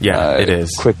 Yeah, it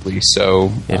is quickly.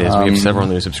 So it is. We have several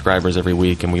new subscribers every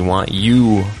week, and we want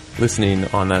you listening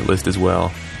on that list as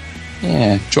well.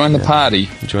 Yeah, join the party.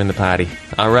 Join the party.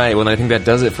 All right, well, I think that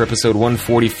does it for episode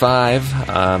 145.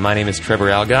 My name is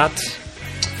Trevor Algatt.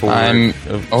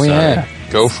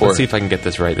 Go for it. Let's see if I can get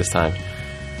this right this time.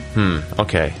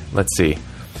 Okay, let's see.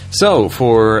 So,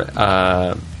 for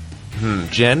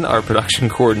Jen, our production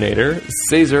coordinator,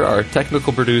 Cesar, our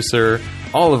technical producer,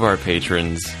 all of our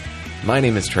patrons, my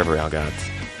name is Trevor Algatt.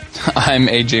 I'm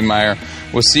AJ Meyer.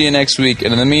 We'll see you next week,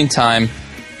 and in the meantime,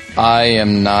 I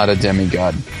am not a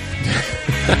demigod.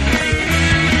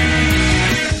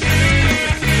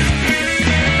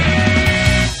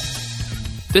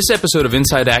 This episode of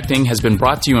Inside Acting has been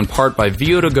brought to you in part by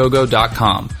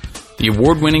VO2GoGo.com, the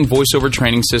award-winning voiceover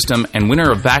training system and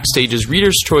winner of Backstage's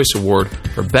Reader's Choice Award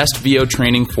for Best VO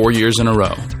Training 4 years in a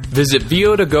row. Visit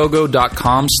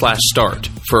VO2GoGo.com/start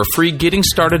for a free Getting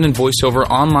Started in VoiceOver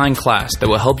online class that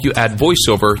will help you add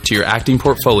voiceover to your acting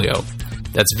portfolio.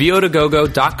 That's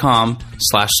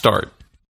VO2GoGo.com/start.